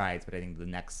good strides, but I think the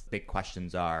next big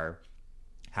questions are,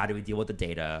 how do we deal with the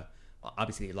data?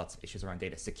 Obviously, lots of issues around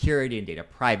data security and data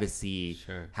privacy.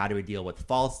 Sure. How do we deal with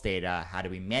false data? How do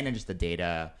we manage the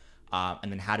data?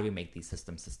 And then how do we make these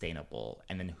systems sustainable?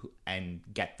 And then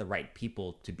get the right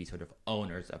people to be sort of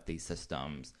owners of these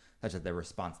systems, such that they're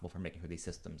responsible for making sure these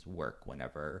systems work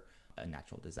whenever a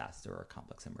natural disaster or a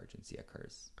complex emergency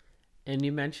occurs. And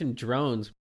you mentioned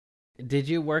drones. Did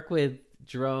you work with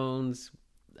drones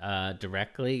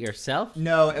directly yourself?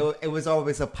 No, it was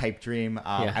always a pipe dream.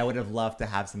 I would have loved to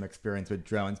have some experience with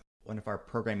drones. One of our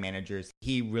program managers,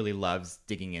 he really loves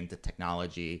digging into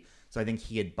technology. So I think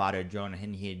he had bought a drone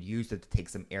and he had used it to take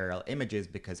some aerial images,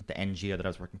 because the NGO that I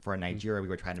was working for in Nigeria, we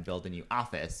were trying to build a new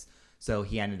office. So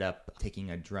he ended up taking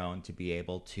a drone to be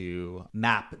able to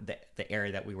map the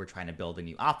area that we were trying to build a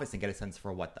new office and get a sense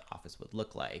for what the office would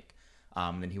look like.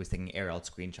 Then he was taking aerial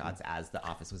screenshots as the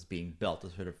office was being built to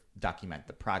sort of document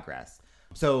the progress.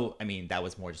 So, I mean, that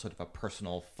was more just sort of a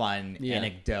personal, fun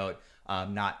anecdote,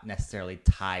 not necessarily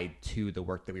tied to the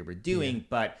work that we were doing.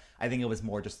 But I think it was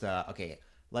more just, okay,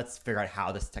 let's figure out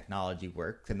how this technology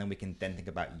works, and then we can then think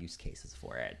about use cases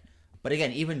for it. But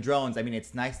again, even drones, I mean,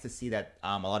 it's nice to see that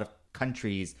a lot of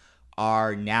countries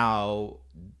are now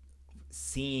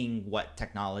seeing what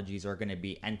technologies are going to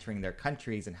be entering their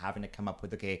countries and having to come up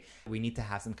with, okay, we need to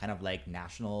have some kind of like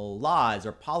national laws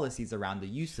or policies around the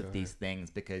use of these things,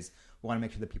 because we want to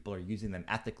make sure that people are using them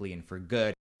ethically and for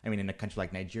good. I mean, in a country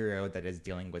like Nigeria that is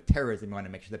dealing with terrorism, we want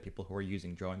to make sure that people who are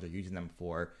using drones are using them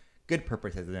for good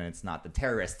purposes, and it's not the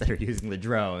terrorists that are using the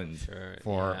drones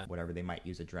for whatever they might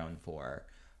use a drone for.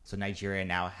 So Nigeria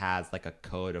now has like a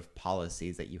code of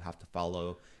policies that you have to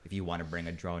follow if you want to bring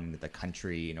a drone into the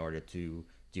country in order to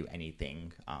do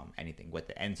anything with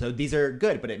it. And so these are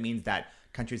good, but it means that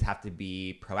countries have to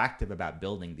be proactive about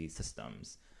building these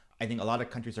systems. I think a lot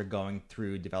of countries are going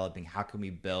through developing how can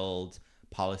we build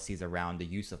policies around the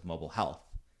use of mobile health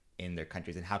in their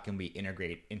countries, and how can we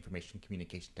integrate information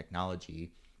communication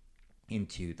technology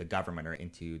into the government or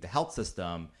into the health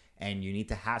system. And you need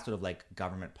to have sort of like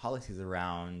government policies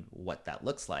around what that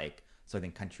looks like. So I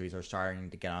think countries are starting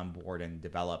to get on board and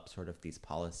develop sort of these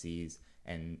policies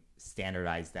and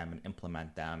standardize them and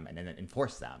implement them and then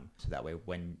enforce them. So that way,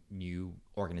 when new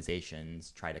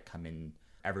organizations try to come in,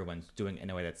 everyone's doing it in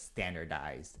a way that's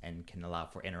standardized and can allow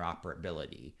for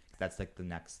interoperability. That's like the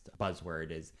next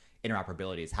buzzword is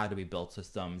interoperability, is how do we build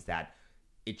systems that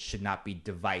it should not be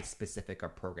device specific or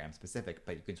program specific,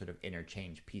 but you can sort of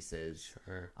interchange pieces.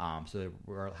 So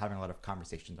we're having a lot of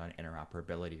conversations on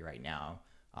interoperability right now,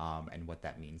 and what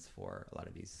that means for a lot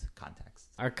of these contexts.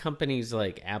 Are companies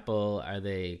like Apple, are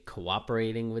they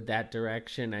cooperating with that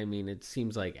direction? I mean, it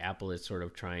seems like Apple is sort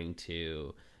of trying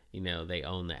to, they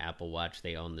own the Apple Watch,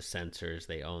 they own the sensors,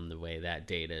 they own the way that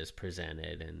data is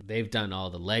presented, and they've done all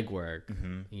the legwork,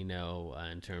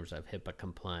 in terms of HIPAA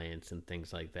compliance and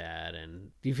things like that.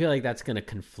 And do you feel like that's going to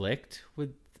conflict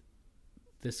with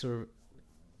this sort of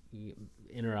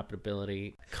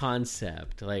interoperability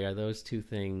concept? Like, are those two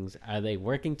things, are they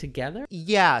working together?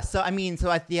 Yeah. So, I mean,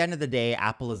 so at the end of the day,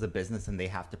 Apple is a business and they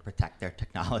have to protect their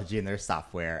technology and their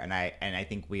software. And I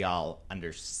think we all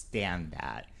understand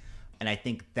that. And I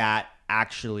think that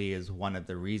actually is one of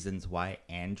the reasons why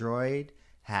Android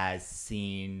has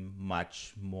seen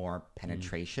much more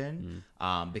penetration,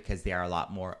 because they are a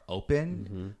lot more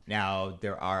open. Now,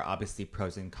 there are obviously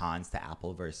pros and cons to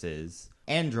Apple versus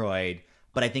Android,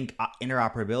 but I think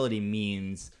interoperability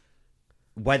means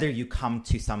whether you come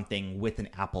to something with an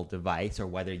Apple device or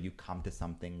whether you come to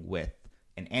something with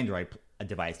an Android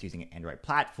device using an Android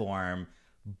platform,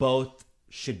 both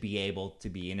should be able to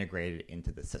be integrated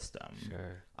into the system.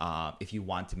 If you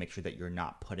want to make sure that you're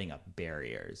not putting up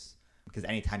barriers. Because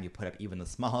anytime you put up even the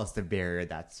smallest of barrier,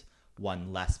 that's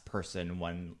one less person,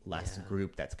 one less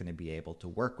group that's going to be able to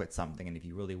work with something. And if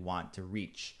you really want to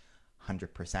reach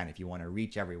 100%, if you want to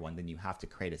reach everyone, then you have to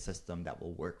create a system that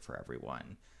will work for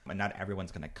everyone. And not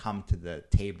everyone's going to come to the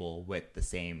table with the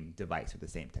same device or the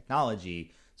same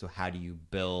technology. So how do you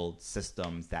build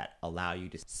systems that allow you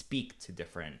to speak to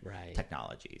different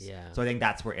technologies? So I think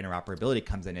that's where interoperability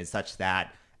comes in, is such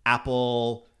that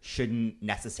Apple shouldn't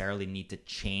necessarily need to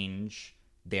change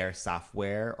their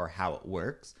software or how it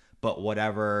works, but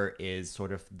whatever is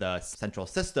sort of the central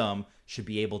system should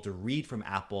be able to read from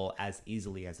Apple as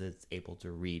easily as it's able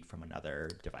to read from another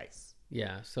device.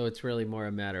 Yeah, so it's really more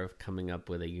a matter of coming up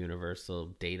with a universal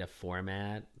data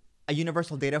format. A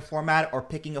universal data format, or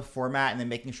picking a format and then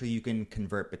making sure you can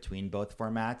convert between both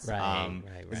formats.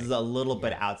 This is a little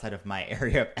bit outside of my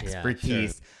area of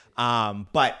expertise.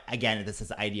 But again, this is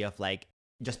the idea of like,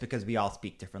 just because we all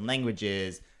speak different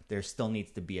languages, there still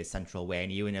needs to be a central way.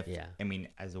 And even if, I mean,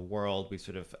 as a world, we've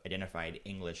sort of identified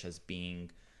English as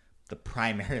being the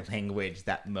primary language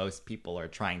that most people are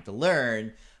trying to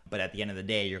learn. But at the end of the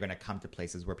day, you're going to come to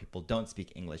places where people don't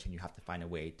speak English, and you have to find a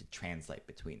way to translate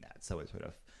between that. So it's sort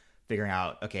of figuring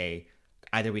out, okay,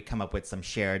 either we come up with some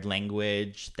shared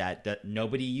language that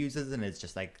nobody uses, and it's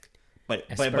just like,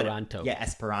 Esperanto.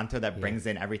 Esperanto that brings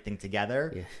in everything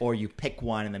together, or you pick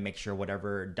one and then make sure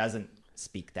whatever doesn't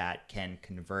speak that can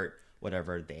convert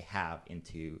whatever they have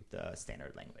into the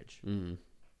standard language.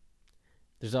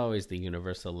 There's always the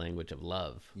universal language of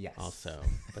love, also,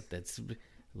 but that's a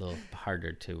little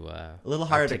harder to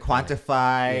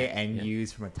quantify and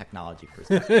use from a technology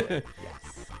perspective.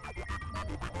 Yes.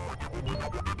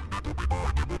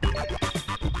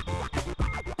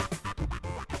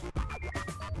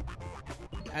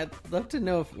 I'd love to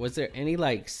know if was there any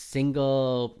like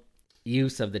single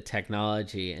use of the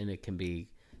technology, and it can be,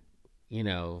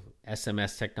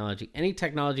 SMS technology, any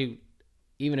technology,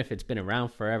 even if it's been around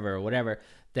forever or whatever,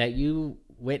 that you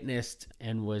witnessed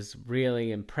and was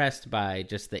really impressed by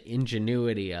just the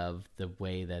ingenuity of the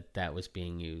way that was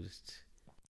being used.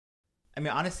 I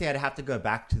mean, honestly, I'd have to go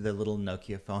back to the little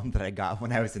Nokia phone that I got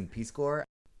when I was in Peace Corps.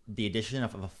 The addition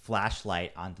of a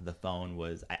flashlight onto the phone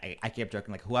was, I kept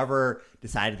joking, like, whoever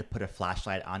decided to put a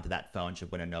flashlight onto that phone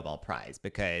should win a Nobel Prize,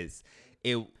 because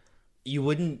you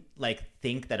wouldn't like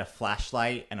think that a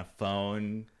flashlight and a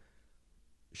phone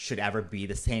should ever be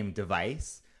the same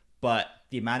device. But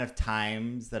the amount of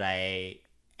times that I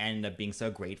ended up being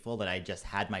so grateful that I just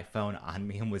had my phone on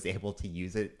me and was able to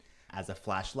use it as a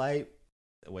flashlight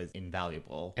was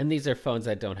invaluable. And these are phones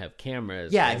that don't have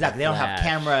cameras. Yeah, exactly. They don't have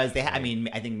cameras. I mean,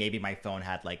 I think maybe my phone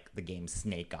had like the game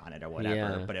Snake on it or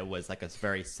whatever, but it was like a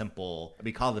very simple,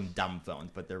 we call them dumb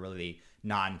phones, but they're really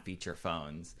non-feature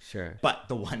phones. Sure. But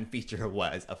the one feature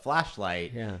was a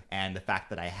flashlight. Yeah. And the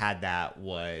fact that I had that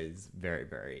was very,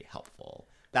 very helpful.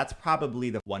 That's probably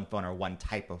the one phone or one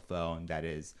type of phone that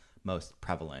is most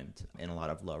prevalent in a lot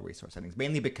of low resource settings,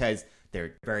 mainly because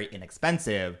they're very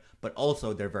inexpensive, but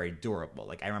also they're very durable.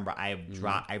 Like I remember I've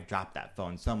dropped that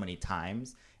phone so many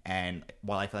times, and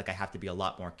while I feel like I have to be a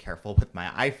lot more careful with my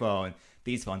iPhone,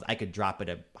 these phones, I could drop it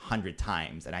 100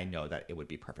 times and I know that it would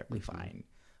be perfectly fine.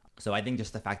 So I think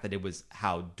just the fact that it was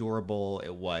how durable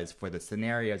it was for the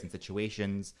scenarios and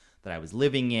situations that I was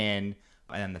living in,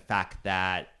 and the fact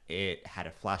that it had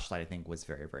a flashlight, I think was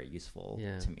very, very useful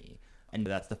to me. And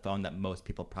that's the phone that most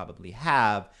people probably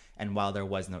have. And while there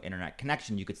was no internet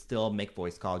connection, you could still make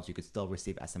voice calls. You could still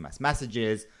receive SMS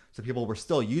messages. So people were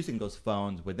still using those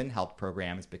phones within health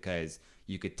programs because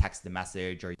you could text the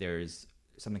message, or there's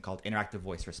something called interactive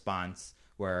voice response,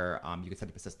 where you could set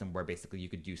up a system where basically you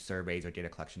could do surveys or data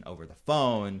collection over the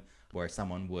phone, where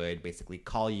someone would basically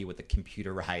call you with a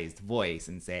computerized voice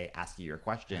and ask you your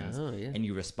questions, and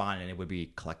you respond, and it would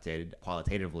be collected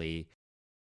qualitatively.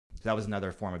 So that was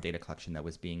another form of data collection that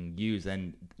was being used,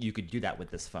 and you could do that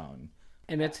with this phone.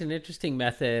 And it's an interesting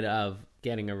method of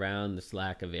getting around this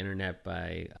lack of internet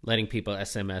by letting people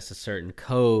SMS a certain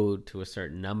code to a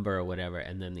certain number or whatever,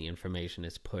 and then the information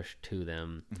is pushed to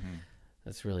them. Mm-hmm.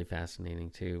 That's really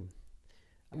fascinating too.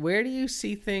 Where do you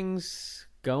see things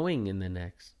going in the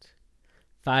next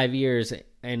 5 years?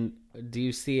 And do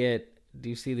you see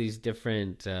these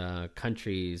different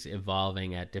countries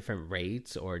evolving at different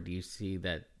rates, or do you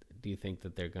think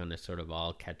that they're going to sort of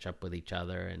all catch up with each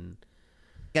other? And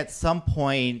at some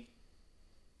point,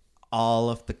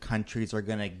 all of the countries are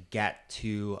going to get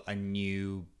to a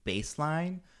new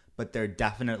baseline, but there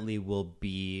definitely will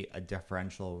be a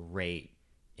differential rate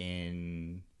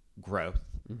in growth.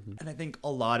 Mm-hmm. And I think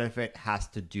a lot of it has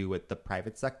to do with the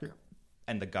private sector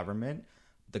and the government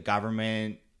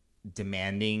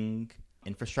demanding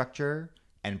infrastructure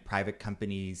and private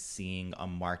companies seeing a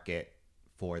market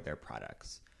for their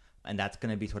products. And that's going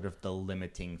to be sort of the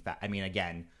limiting factor. I mean,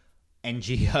 again,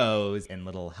 NGOs and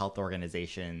little health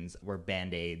organizations were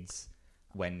Band-Aids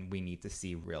when we need to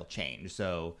see real change.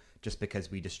 So just because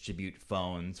we distribute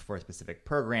phones for a specific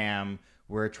program,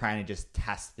 we're trying to just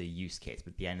test the use case.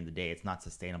 But at the end of the day, it's not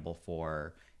sustainable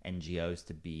for NGOs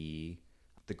to be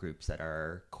the groups that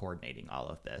are coordinating all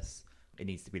of this. It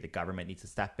needs to be the government needs to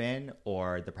step in,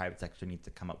 or the private sector needs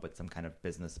to come up with some kind of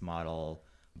business model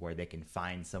where they can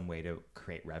find some way to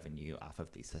create revenue off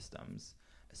of these systems.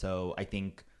 So I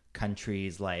think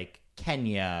countries like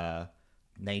Kenya,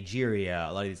 Nigeria,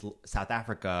 a lot of these, South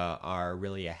Africa, are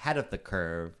really ahead of the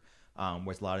curve,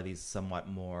 whereas a lot of these somewhat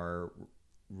more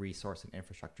resource and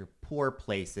infrastructure poor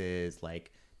places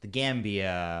like the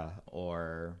Gambia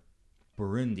or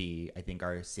Burundi, I think,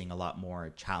 are seeing a lot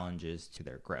more challenges to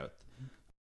their growth.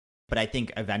 But I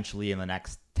think eventually in the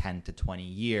next 10 to 20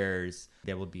 years,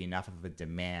 there will be enough of a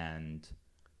demand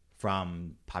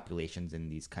from populations in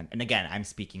these countries. And again, I'm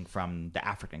speaking from the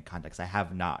African context. I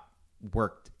have not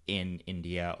worked in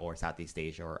India or Southeast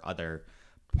Asia or other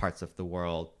parts of the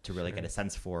world to really get a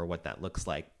sense for what that looks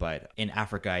like. But in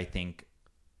Africa, I think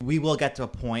we will get to a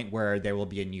point where there will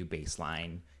be a new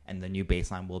baseline, and the new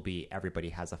baseline will be everybody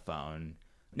has a phone.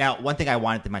 Now, one thing I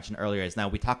wanted to mention earlier is now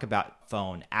we talk about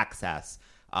phone access,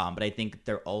 but I think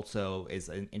there also is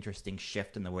an interesting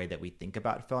shift in the way that we think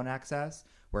about phone access,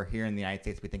 where here in the United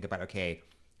States, we think about, okay,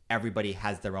 everybody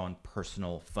has their own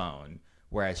personal phone,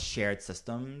 whereas shared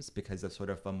systems, because of sort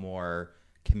of a more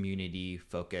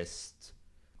community-focused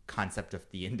concept of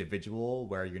the individual,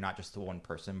 where you're not just the one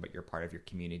person, but you're part of your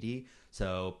community.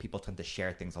 So people tend to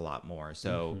share things a lot more.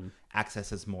 So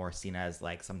access is more seen as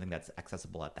like something that's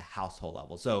accessible at the household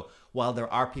level. So while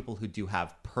there are people who do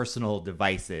have personal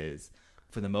devices,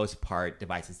 for the most part,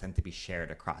 devices tend to be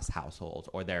shared across households,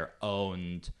 or they're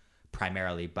owned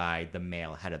primarily by the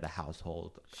male head of the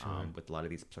household, with a lot of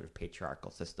these sort of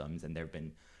patriarchal systems. And there have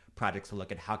been projects to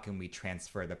look at how can we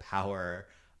transfer the power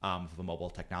of a mobile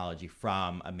technology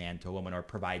from a man to a woman, or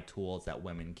provide tools that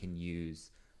women can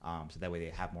use, so that way they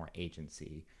have more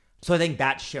agency. So I think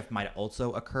that shift might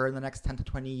also occur in the next 10 to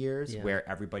 20 years, where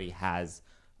everybody has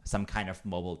some kind of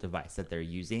mobile device that they're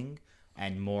using.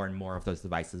 And more of those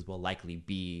devices will likely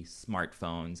be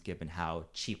smartphones, given how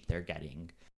cheap they're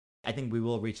getting. I think we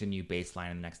will reach a new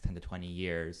baseline in the next 10 to 20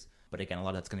 years. But again, a lot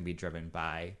of that's going to be driven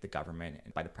by the government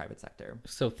and by the private sector.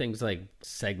 So things like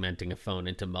segmenting a phone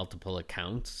into multiple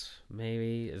accounts,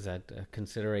 maybe? Is that a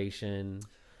consideration?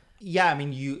 Yeah, I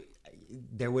mean,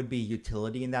 there would be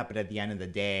utility in that. But at the end of the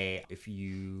day, if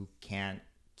you can't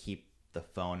keep the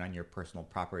phone on your personal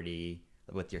property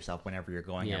with yourself whenever you're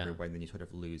going everywhere, then you sort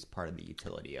of lose part of the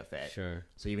utility of it. Sure.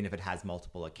 So even if it has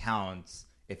multiple accounts,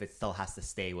 if it still has to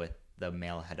stay with the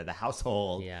male head of the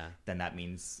household, then that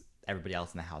means everybody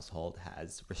else in the household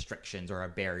has restrictions or a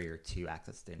barrier to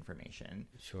access to information.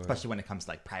 Sure. Especially when it comes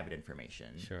to like private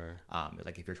information. Sure.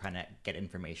 Like if you're trying to get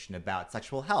information about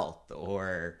sexual health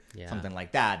or something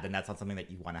like that, then that's not something that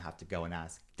you want to have to go and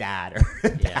ask dad or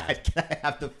dad, can I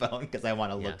have the phone because I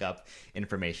want to look up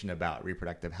information about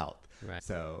reproductive health. Right.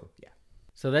 So,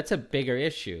 So that's a bigger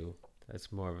issue.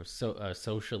 That's more of a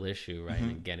social issue, right?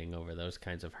 And getting over those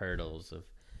kinds of hurdles of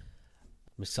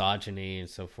misogyny and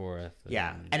so forth.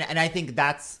 And I think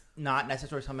that's not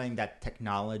necessarily something that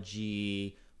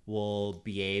technology will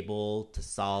be able to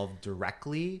solve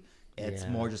directly. It's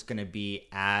more just going to be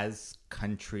as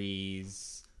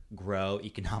countries grow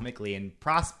economically and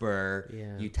prosper,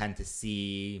 you tend to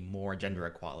see more gender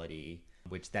equality,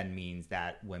 which then means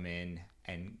that women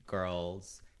and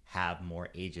girls have more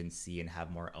agency and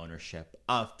have more ownership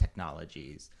of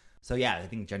technologies. So I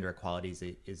think gender equality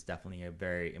is definitely a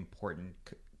very important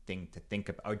thing to think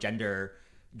about. Or gender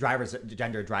drivers are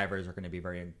going to be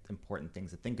very important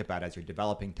things to think about as you're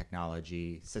developing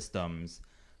technology systems.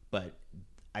 But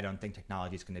I don't think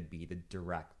technology is going to be the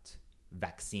direct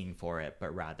vaccine for it,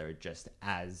 but rather just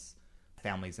as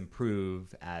families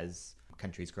improve, as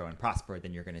countries grow and prosper,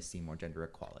 then you're going to see more gender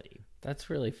equality.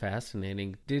 That's really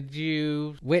fascinating. Did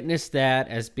you witness that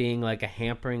as being like a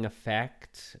hampering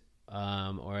effect?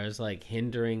 Or as like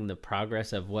hindering the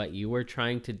progress of what you were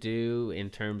trying to do in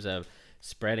terms of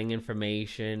spreading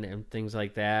information and things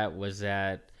like that? Was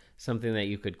that something that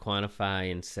you could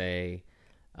quantify and say,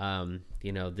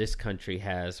 this country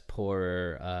has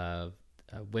poorer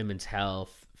women's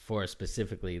health for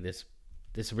specifically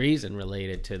this reason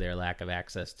related to their lack of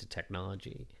access to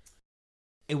technology?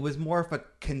 It was more of a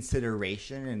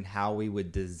consideration in how we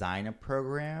would design a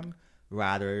program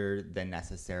rather than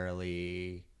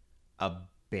necessarily a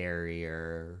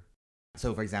barrier.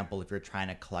 So for example, if you're trying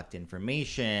to collect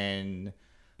information,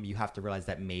 you have to realize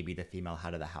that maybe the female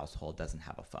head of the household doesn't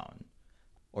have a phone,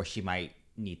 or she might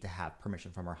need to have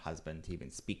permission from her husband to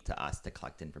even speak to us to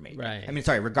collect information. Right. I mean,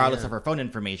 regardless of her phone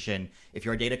information, if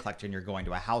you're a data collector and you're going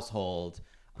to a household,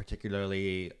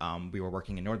 particularly we were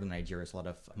working in northern Nigeria, so a lot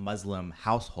of Muslim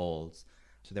households.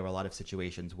 So there were a lot of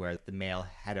situations where the male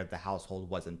head of the household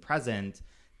wasn't present,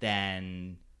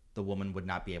 then the woman would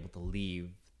not be able to leave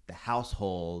the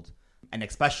household. And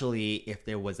especially if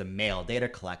there was a male data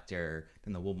collector,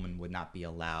 then the woman would not be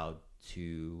allowed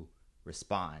to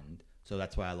respond. So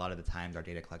that's why a lot of the times our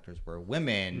data collectors were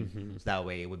women. So that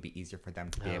way it would be easier for them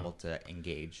to be able to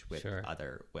engage with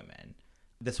other women.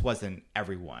 This wasn't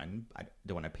everyone. I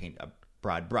don't want to paint a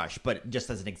broad brush, but just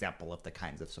as an example of the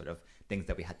kinds of sort of things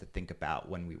that we had to think about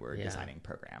when we were designing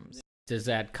programs. Does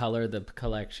that color the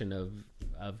collection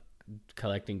of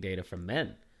collecting data from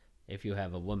men if you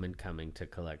have a woman coming to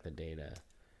collect the data?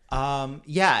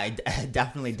 It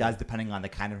definitely does, depending on the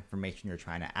kind of information you're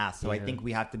trying to ask. So I think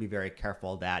we have to be very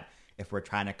careful that if we're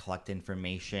trying to collect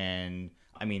information,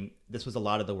 I mean, this was a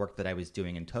lot of the work that I was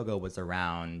doing in Togo was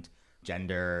around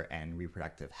gender and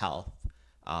reproductive health.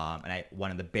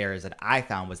 One of the barriers that I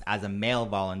found was, as a male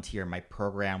volunteer, my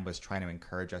program was trying to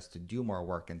encourage us to do more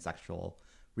work in sexual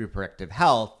reproductive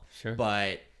health.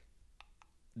 But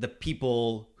the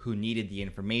people who needed the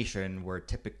information were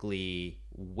typically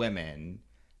women,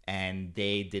 and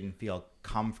they didn't feel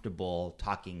comfortable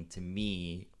talking to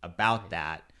me about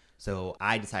that. So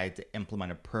I decided to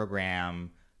implement a program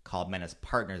called Men as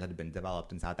Partners that had been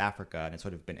developed in South Africa, and it's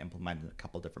sort of been implemented in a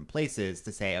couple different places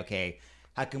to say, okay,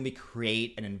 how can we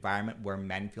create an environment where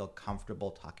men feel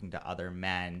comfortable talking to other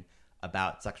men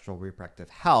about sexual reproductive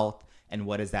health, and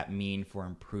what does that mean for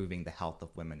improving the health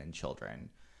of women and children?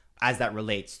 As that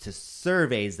relates to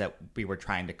surveys that we were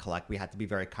trying to collect, we had to be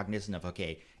very cognizant of,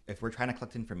 okay, if we're trying to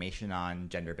collect information on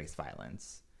gender-based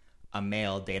violence, a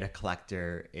male data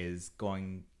collector is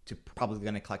probably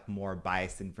going to collect more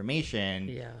biased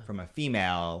information from a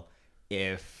female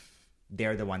if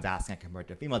they're the ones asking compared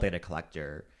to a female data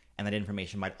collector. And that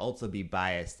information might also be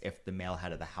biased if the male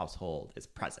head of the household is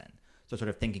present. So sort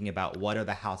of thinking about what are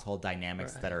the household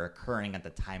dynamics that are occurring at the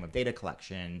time of data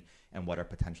collection, and what are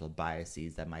potential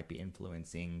biases that might be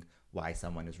influencing why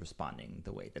someone is responding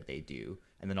the way that they do.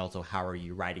 And then also, how are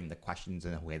you writing the questions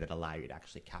in a way that allow you to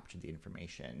actually capture the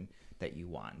information that you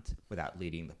want without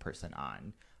leading the person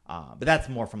on. But that's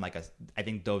more from I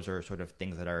think those are sort of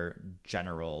things that are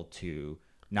general to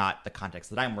not the context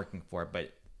that I'm working for,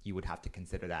 but you would have to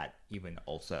consider that even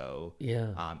also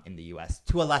in the US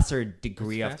to a lesser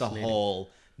degree of the whole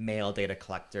male data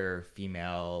collector,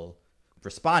 female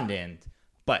respondent,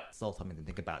 but still something to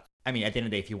think about. I mean, at the end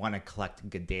of the day, if you want to collect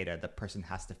good data, the person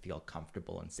has to feel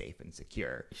comfortable and safe and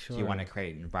secure. Sure. So you want to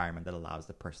create an environment that allows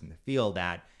the person to feel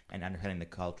that, and understanding the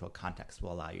cultural context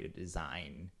will allow you to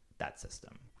design that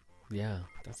system. Yeah,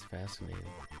 that's fascinating.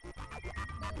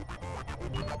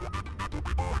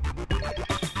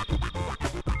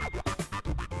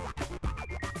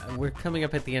 We're coming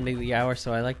up at the end of the hour,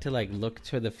 so I like to look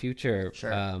to the future.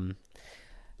 Sure.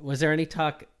 Was there any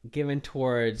talk given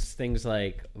towards things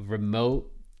like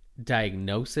remote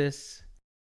diagnosis,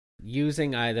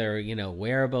 using either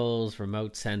wearables,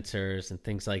 remote sensors, and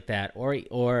things like that,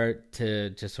 or to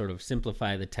just sort of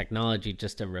simplify the technology,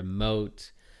 just a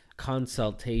remote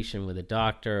consultation with a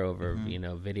doctor over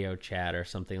video chat or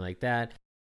something like that?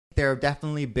 There have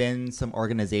definitely been some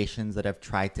organizations that have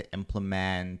tried to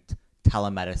implement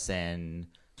telemedicine,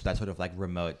 so that sort of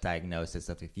remote diagnosis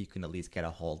of if you can at least get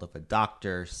a hold of a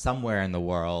doctor somewhere in the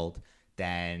world,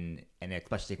 then, and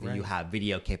especially if you have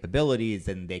video capabilities,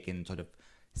 then they can sort of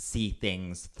see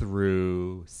things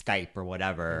through Skype or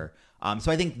whatever.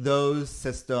 So I think those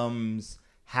systems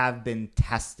have been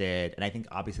tested, and I think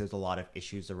obviously there's a lot of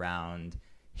issues around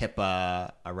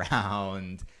HIPAA,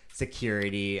 around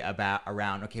security,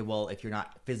 around okay, well, if you're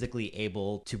not physically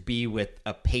able to be with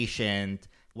a patient,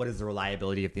 what is the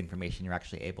reliability of the information you're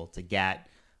actually able to get?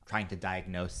 Trying to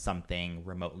diagnose something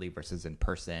remotely versus in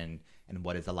person, and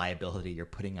what is the liability you're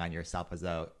putting on yourself as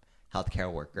a healthcare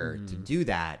worker to do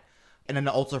that? And then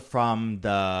also from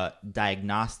the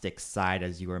diagnostic side,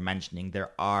 as you were mentioning,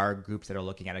 there are groups that are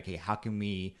looking at, okay, how can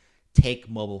we take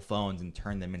mobile phones and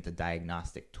turn them into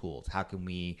diagnostic tools? How can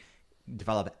we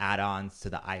develop add-ons to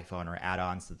the iPhone or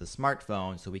add-ons to the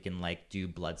smartphone so we can do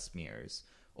blood smears?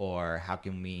 Or how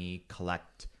can we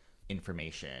collect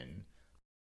information?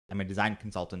 I'm a design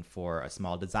consultant for a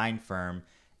small design firm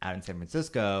out in San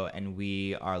Francisco, and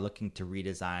we are looking to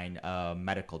redesign a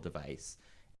medical device.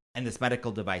 And this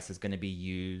medical device is going to be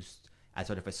used as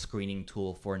sort of a screening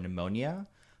tool for pneumonia.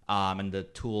 And the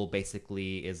tool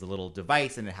basically is a little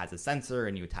device, and it has a sensor,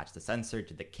 and you attach the sensor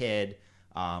to the kid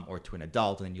or to an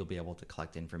adult, and then you'll be able to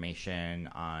collect information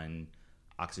on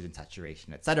oxygen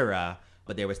saturation, etc.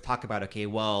 But there was talk about, okay,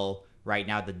 well, right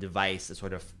now the device is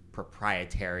sort of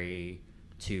proprietary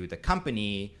to the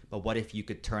company, but what if you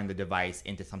could turn the device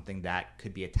into something that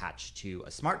could be attached to a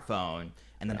smartphone,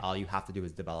 and then all you have to do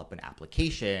is develop an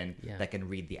application that can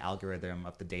read the algorithm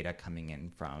of the data coming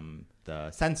in from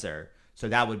the sensor. So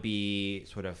that would be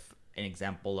sort of an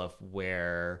example of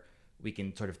where we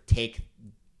can sort of take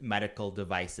medical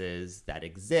devices that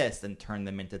exist and turn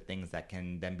them into things that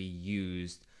can then be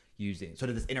used using sort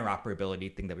of this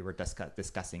interoperability thing that we were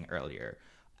discussing earlier.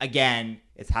 Again,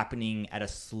 it's happening at a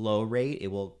slow rate. It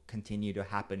will continue to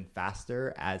happen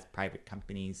faster as private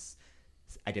companies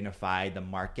identify the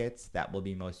markets that will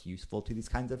be most useful to these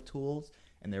kinds of tools.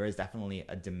 And there is definitely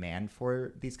a demand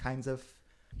for these kinds of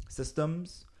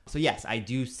systems. So yes, I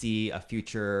do see a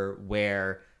future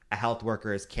where a health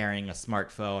worker is carrying a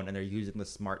smartphone and they're using the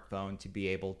smartphone to be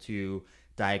able to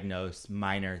diagnose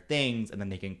minor things, and then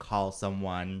they can call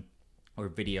someone or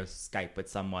video Skype with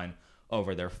someone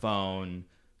over their phone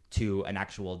to an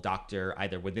actual doctor,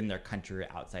 either within their country or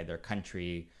outside their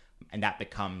country, and that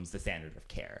becomes the standard of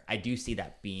care. I do see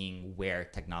that being where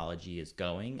technology is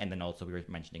going. And then also we were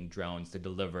mentioning drones to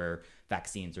deliver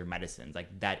vaccines or medicines.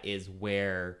 That is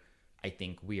where I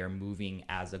think we are moving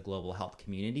as a global health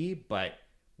community, but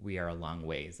we are a long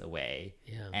ways away.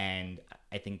 Yeah. And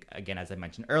I think, again, as I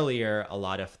mentioned earlier, a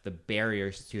lot of the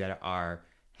barriers to that are,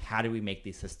 how do we make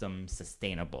these systems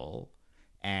sustainable?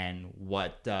 And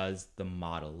what does the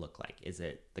model look like? Is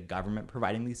it the government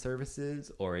providing these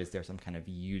services, or is there some kind of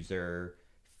user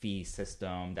fee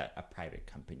system that a private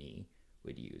company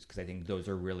would use? Because I think those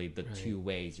are really the two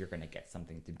ways you're going to get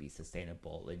something to be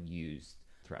sustainable and used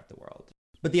throughout the world.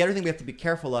 But the other thing we have to be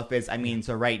careful of is,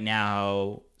 so right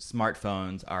now,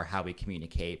 smartphones are how we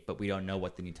communicate, but we don't know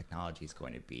what the new technology is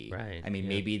going to be. Right.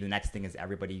 Maybe the next thing is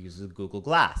everybody uses Google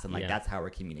Glass, and that's how we're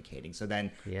communicating. So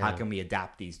then how can we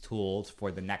adapt these tools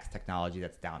for the next technology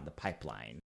that's down the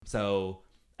pipeline? So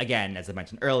again, as I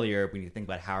mentioned earlier, we need to think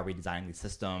about how are we designing these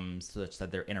systems such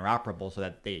that they're interoperable, so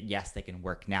that they can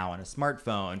work now on a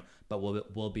smartphone, but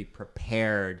we'll be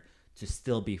prepared to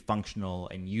still be functional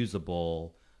and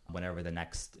usable whenever the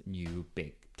next new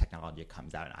big technology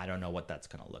comes out. And I don't know what that's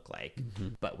going to look like,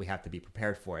 but we have to be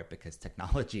prepared for it because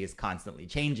technology is constantly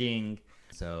changing.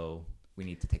 So we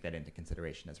need to take that into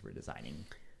consideration as we're designing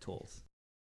tools.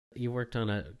 You worked on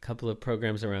a couple of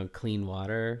programs around clean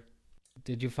water.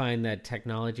 Did you find that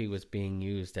technology was being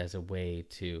used as a way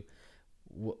to,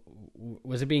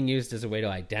 was it being used as a way to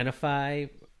identify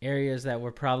areas that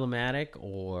were problematic,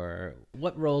 or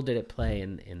what role did it play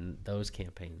in those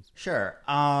campaigns? Sure.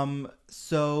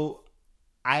 So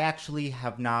I actually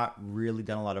have not really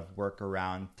done a lot of work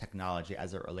around technology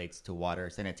as it relates to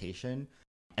water sanitation.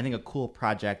 I think a cool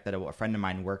project that a friend of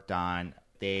mine worked on,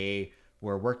 they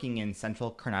were working in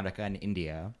central Karnataka in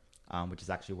India, which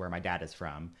is actually where my dad is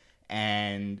from.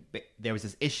 And there was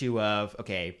this issue of,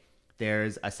 okay,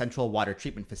 there's a central water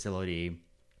treatment facility,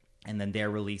 and then they're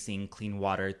releasing clean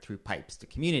water through pipes to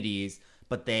communities,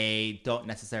 but they don't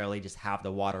necessarily just have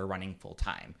the water running full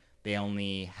time. They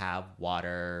only have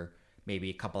water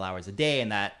maybe a couple hours a day,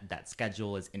 and that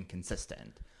schedule is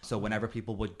inconsistent. So whenever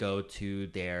people would go to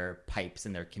their pipes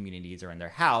in their communities or in their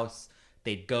house,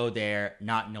 they'd go there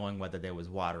not knowing whether there was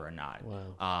water or not.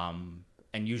 Wow.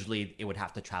 And usually it would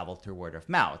have to travel through word of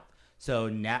mouth. So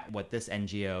now what this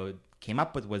NGO came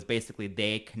up with was basically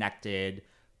they connected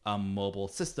a mobile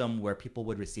system where people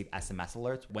would receive SMS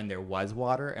alerts when there was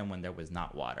water and when there was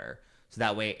not water. So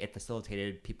that way it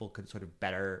facilitated people could sort of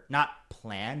better, not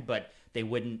plan, but they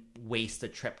wouldn't waste a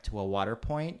trip to a water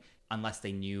point unless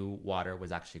they knew water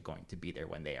was actually going to be there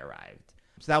when they arrived.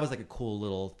 So that was like a cool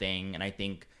little thing. And I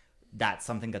think that's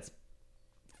something that's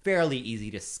fairly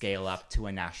easy to scale up to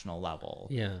a national level.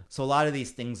 Yeah. So a lot of these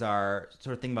things are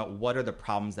sort of thinking about what are the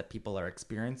problems that people are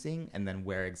experiencing, and then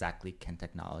where exactly can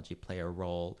technology play a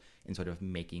role in sort of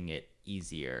making it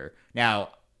easier. Now,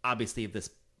 obviously, if this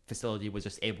facility was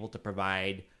just able to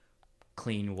provide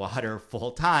clean water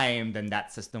full time, then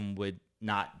that system would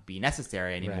not be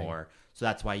necessary anymore. Right. So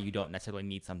that's why you don't necessarily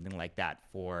need something like that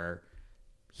for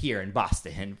here in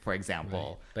Boston, for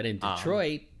example. Right. But in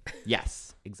Detroit...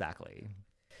 yes, exactly.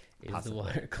 Is possibly. The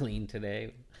water clean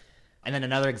today? And then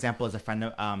another example is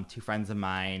two friends of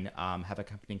mine have a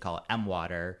company called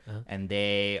M-Water, and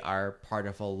they are part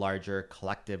of a larger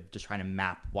collective just trying to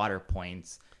map water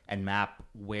points and map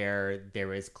where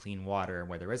there is clean water and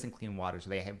where there isn't clean water.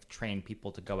 So they have trained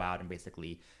people to go out and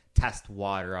basically test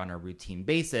water on a routine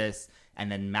basis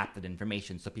and then map that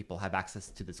information so people have access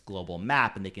to this global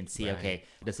map and they can see, okay,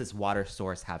 does this water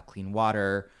source have clean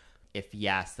water? If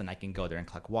yes, then I can go there and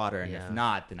collect water. And if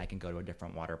not, then I can go to a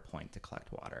different water point to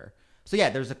collect water. So yeah,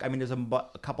 there's a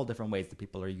couple different ways that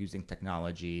people are using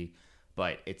technology,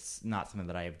 but it's not something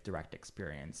that I have direct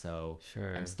experience. So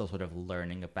I'm still sort of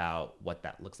learning about what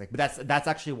that looks like. But that's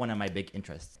actually one of my big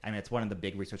interests. I mean, it's one of the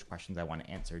big research questions I want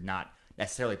to answer, not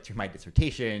necessarily through my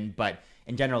dissertation, but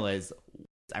in general is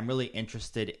I'm really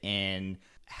interested in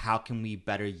how can we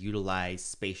better utilize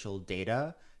spatial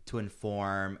data to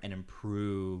inform and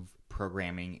improve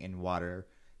programming in water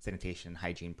sanitation and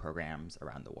hygiene programs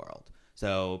around the world.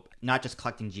 So not just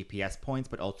collecting GPS points,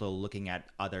 but also looking at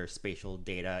other spatial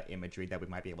data imagery that we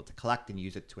might be able to collect and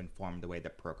use it to inform the way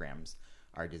that programs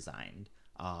are designed.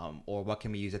 Or what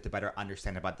can we use it to better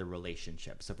understand about the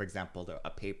relationship? So for example, a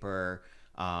paper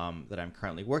that I'm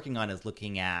currently working on is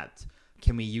looking at,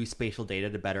 can we use spatial data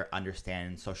to better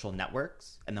understand social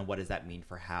networks? And then what does that mean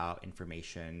for how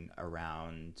information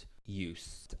around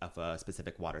use of a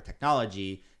specific water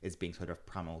technology is being sort of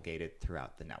promulgated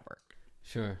throughout the network?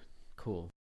 Sure.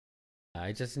 Cool.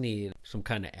 I just need some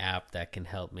kind of app that can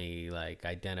help me like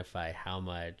identify how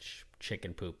much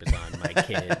chicken poop is on my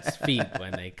kids' feet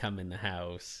when they come in the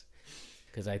house,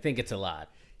 because I think it's a lot.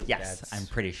 Yes, I'm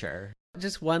pretty sure.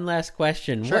 Just one last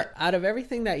question. Sure. Out of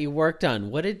everything that you worked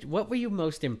on, what were you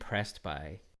most impressed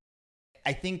by?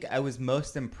 I think I was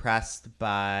most impressed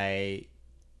by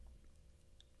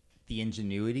the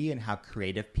ingenuity and how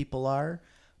creative people are.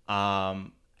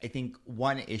 I think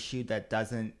one issue that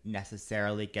doesn't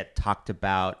necessarily get talked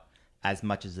about as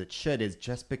much as it should is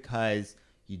just because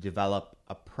you develop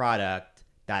a product,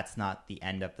 that's not the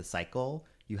end of the cycle.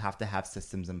 You have to have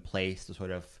systems in place to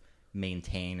sort of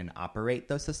maintain and operate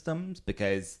those systems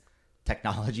because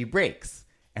technology breaks.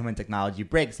 And when technology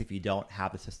breaks, if you don't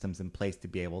have the systems in place to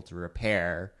be able to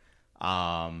repair,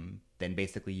 then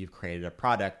basically you've created a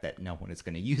product that no one is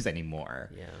going to use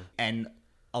anymore. Yeah. And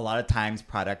a lot of times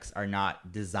products are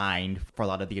not designed for a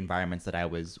lot of the environments that I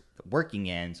was working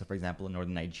in. So for example, in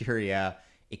northern Nigeria,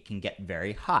 it can get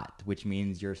very hot, which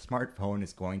means your smartphone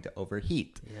is going to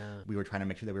overheat. Yeah. We were trying to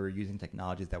make sure that we were using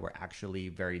technologies that were actually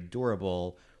very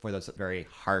durable for those very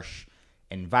harsh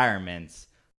environments.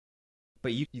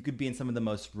 But you could be in some of the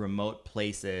most remote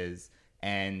places,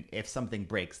 and if something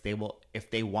breaks,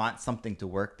 if they want something to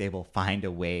work, they will find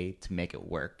a way to make it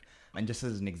work. And just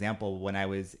as an example, when I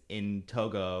was in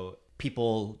Togo,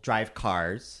 people drive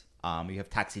cars. You have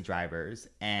taxi drivers,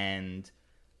 and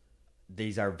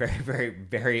these are very, very,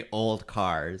 very old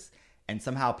cars. And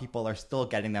somehow people are still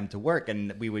getting them to work.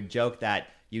 And we would joke that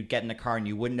you'd get in a car and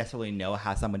you wouldn't necessarily know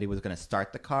how somebody was going to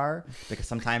start the car, because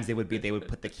sometimes they would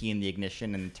put the key in the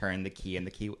ignition and turn the key, and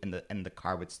the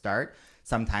car would start.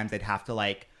 Sometimes they'd have to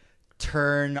like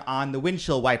turn on the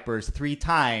windshield wipers 3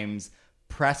 times,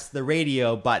 press the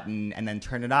radio button, and then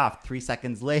turn it off 3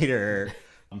 seconds later,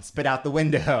 spit out the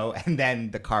window, and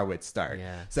then the car would start.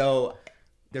 Yeah. So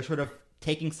they're sort of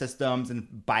taking systems and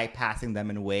bypassing them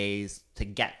in ways to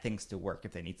get things to work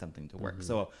if they need something to work. Mm-hmm.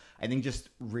 So I think just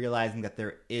realizing that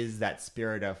there is that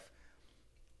spirit of,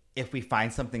 if we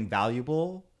find something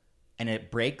valuable and it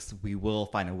breaks, we will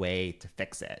find a way to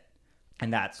fix it.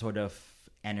 And that sort of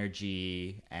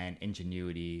energy and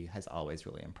ingenuity has always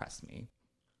really impressed me.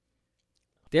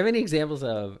 Do you have any examples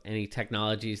of any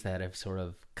technologies that have sort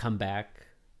of come back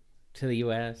to the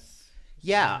U.S.?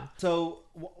 Yeah. So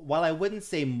while I wouldn't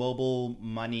say mobile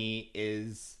money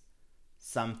is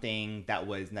something that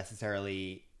was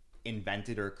necessarily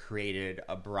invented or created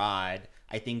abroad,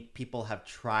 I think people have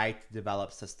tried to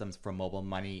develop systems for mobile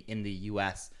money in the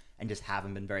US and just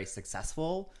haven't been very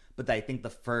successful. But I think the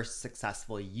first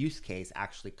successful use case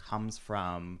actually comes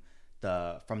from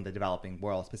the developing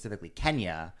world, specifically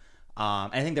Kenya.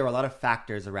 And I think there were a lot of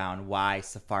factors around why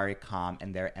Safaricom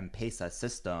and their M-Pesa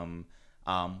system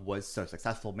was so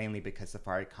successful, mainly because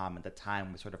Safaricom at the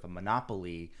time was sort of a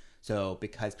monopoly. So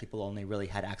because people only really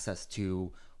had access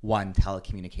to one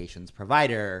telecommunications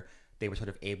provider, they were sort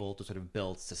of able to sort of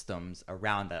build systems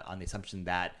around that on the assumption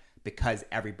that because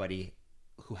everybody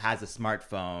who has a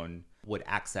smartphone would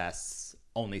access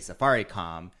only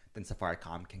Safaricom, then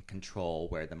Safaricom can control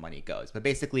where the money goes. But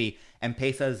basically,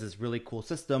 M-Pesa is this really cool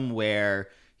system where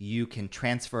you can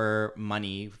transfer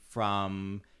money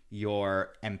from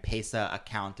your M-Pesa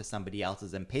account to somebody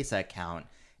else's M-Pesa account.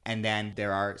 And then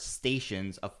there are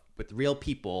stations with real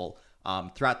people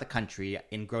throughout the country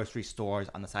in grocery stores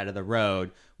on the side of the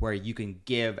road where you can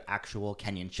give actual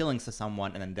Kenyan shillings to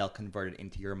someone, and then they'll convert it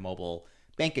into your mobile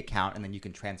bank account, and then you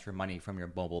can transfer money from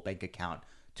your mobile bank account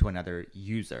to another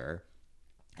user.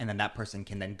 And then that person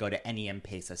can then go to any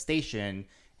M-Pesa station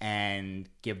and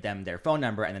give them their phone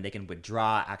number, and then they can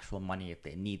withdraw actual money if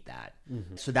they need that.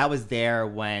 Mm-hmm. So that was there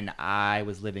when I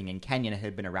was living in Kenya, and it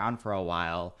had been around for a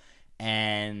while.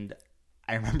 And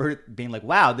I remember being like,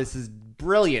 wow, this is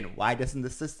brilliant. Why doesn't the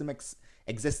system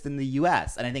exist in the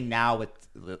US? And I think now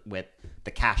with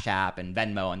the Cash App and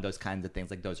Venmo and those kinds of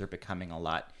things, like those are becoming a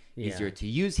lot easier to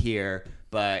use here.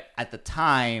 But at the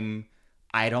time,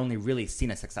 I had only really seen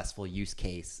a successful use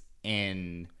case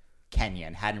in Kenya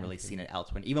and hadn't really seen it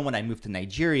elsewhere. And even when I moved to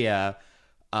Nigeria,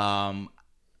 I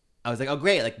was like, oh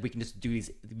great, like we can just do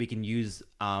these, we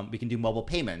can do mobile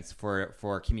payments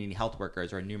for community health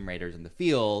workers or enumerators in the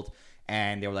field.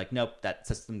 And they were like, nope, that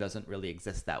system doesn't really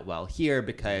exist that well here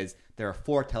because there are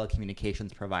 4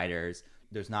 telecommunications providers.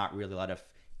 There's not really a lot of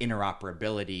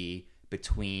interoperability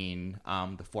between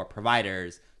the 4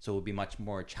 providers. So it would be much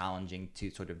more challenging to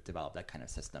sort of develop that kind of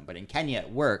system. But in Kenya, it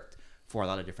worked for a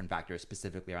lot of different factors,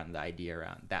 specifically around the idea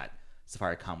around that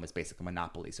Safaricom was basically a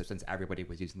monopoly. So since everybody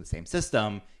was using the same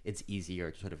system, it's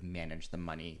easier to sort of manage the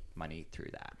money through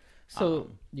that. So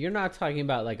you're not talking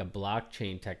about like a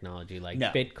blockchain technology like No.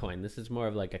 Bitcoin. This is more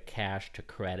of like a cash to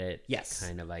credit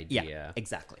kind of idea. Yeah,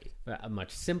 exactly. A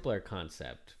much simpler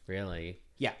concept, really.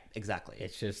 Yeah, exactly.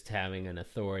 It's just having an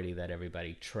authority that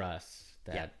everybody trusts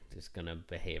that is going to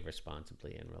behave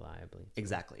responsibly and reliably.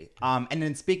 Exactly. And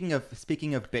then speaking of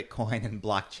Bitcoin and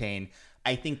blockchain,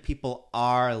 I think people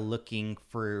are looking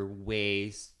for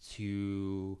ways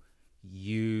to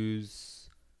use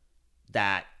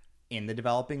that in the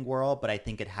developing world, but I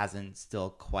think it hasn't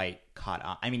still quite caught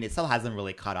on. I mean, it still hasn't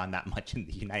really caught on that much in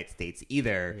the United States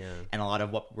either. Yeah. And a lot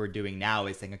of what we're doing now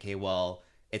is saying, okay, well,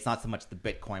 it's not so much the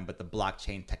Bitcoin, but the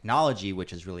blockchain technology,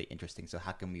 which is really interesting. So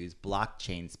how can we use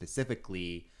blockchain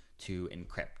specifically to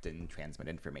encrypt and transmit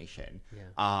information?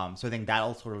 Yeah. So I think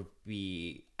that'll sort of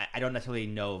be, I don't necessarily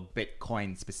know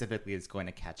Bitcoin specifically is going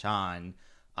to catch on.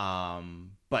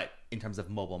 But in terms of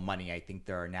mobile money, I think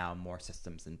there are now more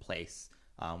systems in place,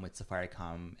 with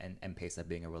Safaricom and M-Pesa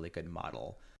being a really good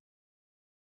model.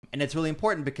 And it's really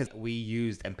important because we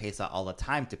used M-Pesa all the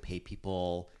time to pay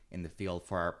people in the field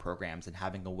for our programs, and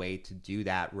having a way to do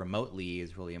that remotely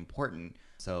is really important.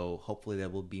 So hopefully there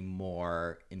will be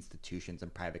more institutions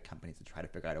and private companies to try to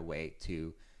figure out a way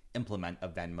to implement a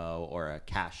Venmo or a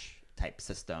cash type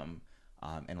system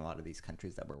in a lot of these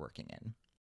countries that we're working in.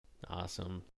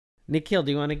 Awesome. Nikhil,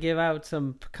 do you want to give out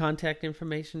some contact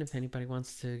information if anybody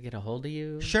wants to get a hold of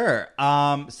you? Sure.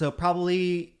 So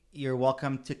probably you're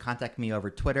welcome to contact me over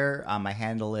Twitter. My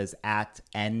handle is at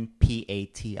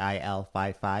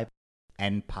NPATIL55,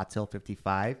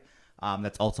 NPatil55.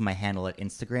 That's also my handle at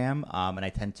Instagram. And I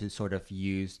tend to sort of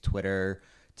use Twitter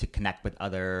to connect with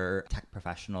other tech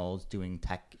professionals doing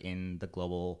tech in the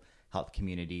global health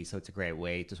community. So it's a great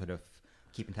way to sort of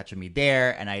keep in touch with me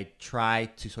there. And I try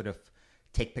to sort of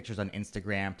take pictures on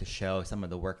Instagram to show some of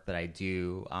the work that I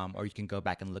do. Or you can go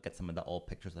back and look at some of the old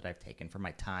pictures that I've taken from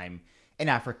my time in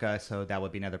Africa. So that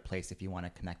would be another place if you want to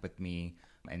connect with me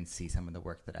and see some of the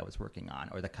work that I was working on,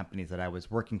 or the companies that I was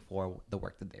working for, the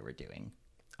work that they were doing.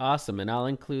 Awesome. And I'll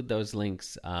include those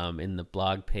links in the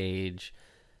blog page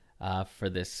for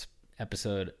this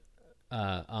episode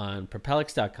on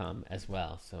Propelics.com as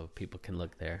well, so people can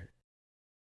look there.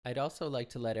 I'd also like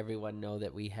to let everyone know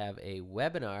that we have a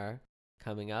webinar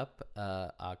coming up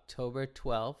October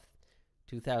 12th,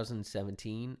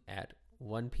 2017 at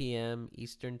 1 p.m.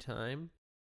 Eastern Time.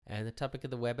 And the topic of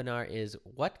the webinar is,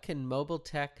 what can mobile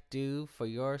tech do for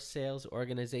your sales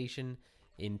organization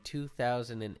in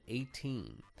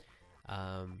 2018?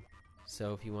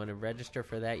 So if you want to register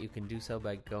for that, you can do so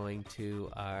by going to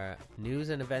our news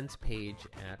and events page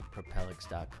at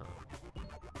Propelics.com.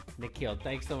 Nikhil,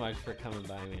 thanks so much for coming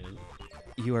by, man.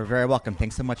 You are very welcome.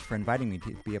 Thanks so much for inviting me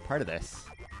to be a part of this.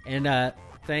 And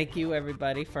thank you,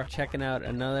 everybody, for checking out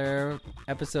another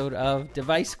episode of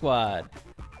Device Squad,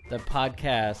 the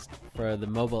podcast for the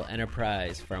mobile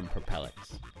enterprise from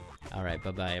Propelics. All right,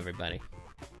 bye-bye, everybody.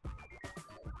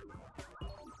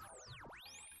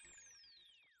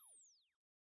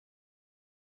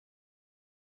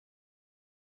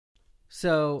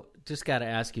 So, just got to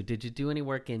ask you, did you do any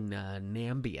work in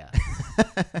Nambia?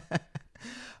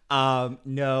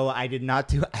 No, I did not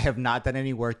do. I have not done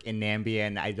any work in Nambia,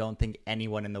 and I don't think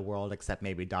anyone in the world except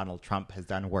maybe Donald Trump has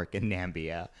done work in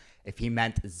Nambia. If he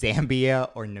meant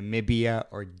Zambia or Namibia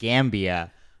or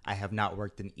Gambia, I have not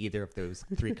worked in either of those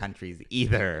three countries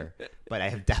either. But I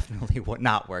have definitely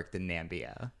not worked in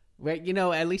Nambia. Well, you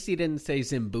know, at least he didn't say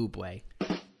Zimbabwe.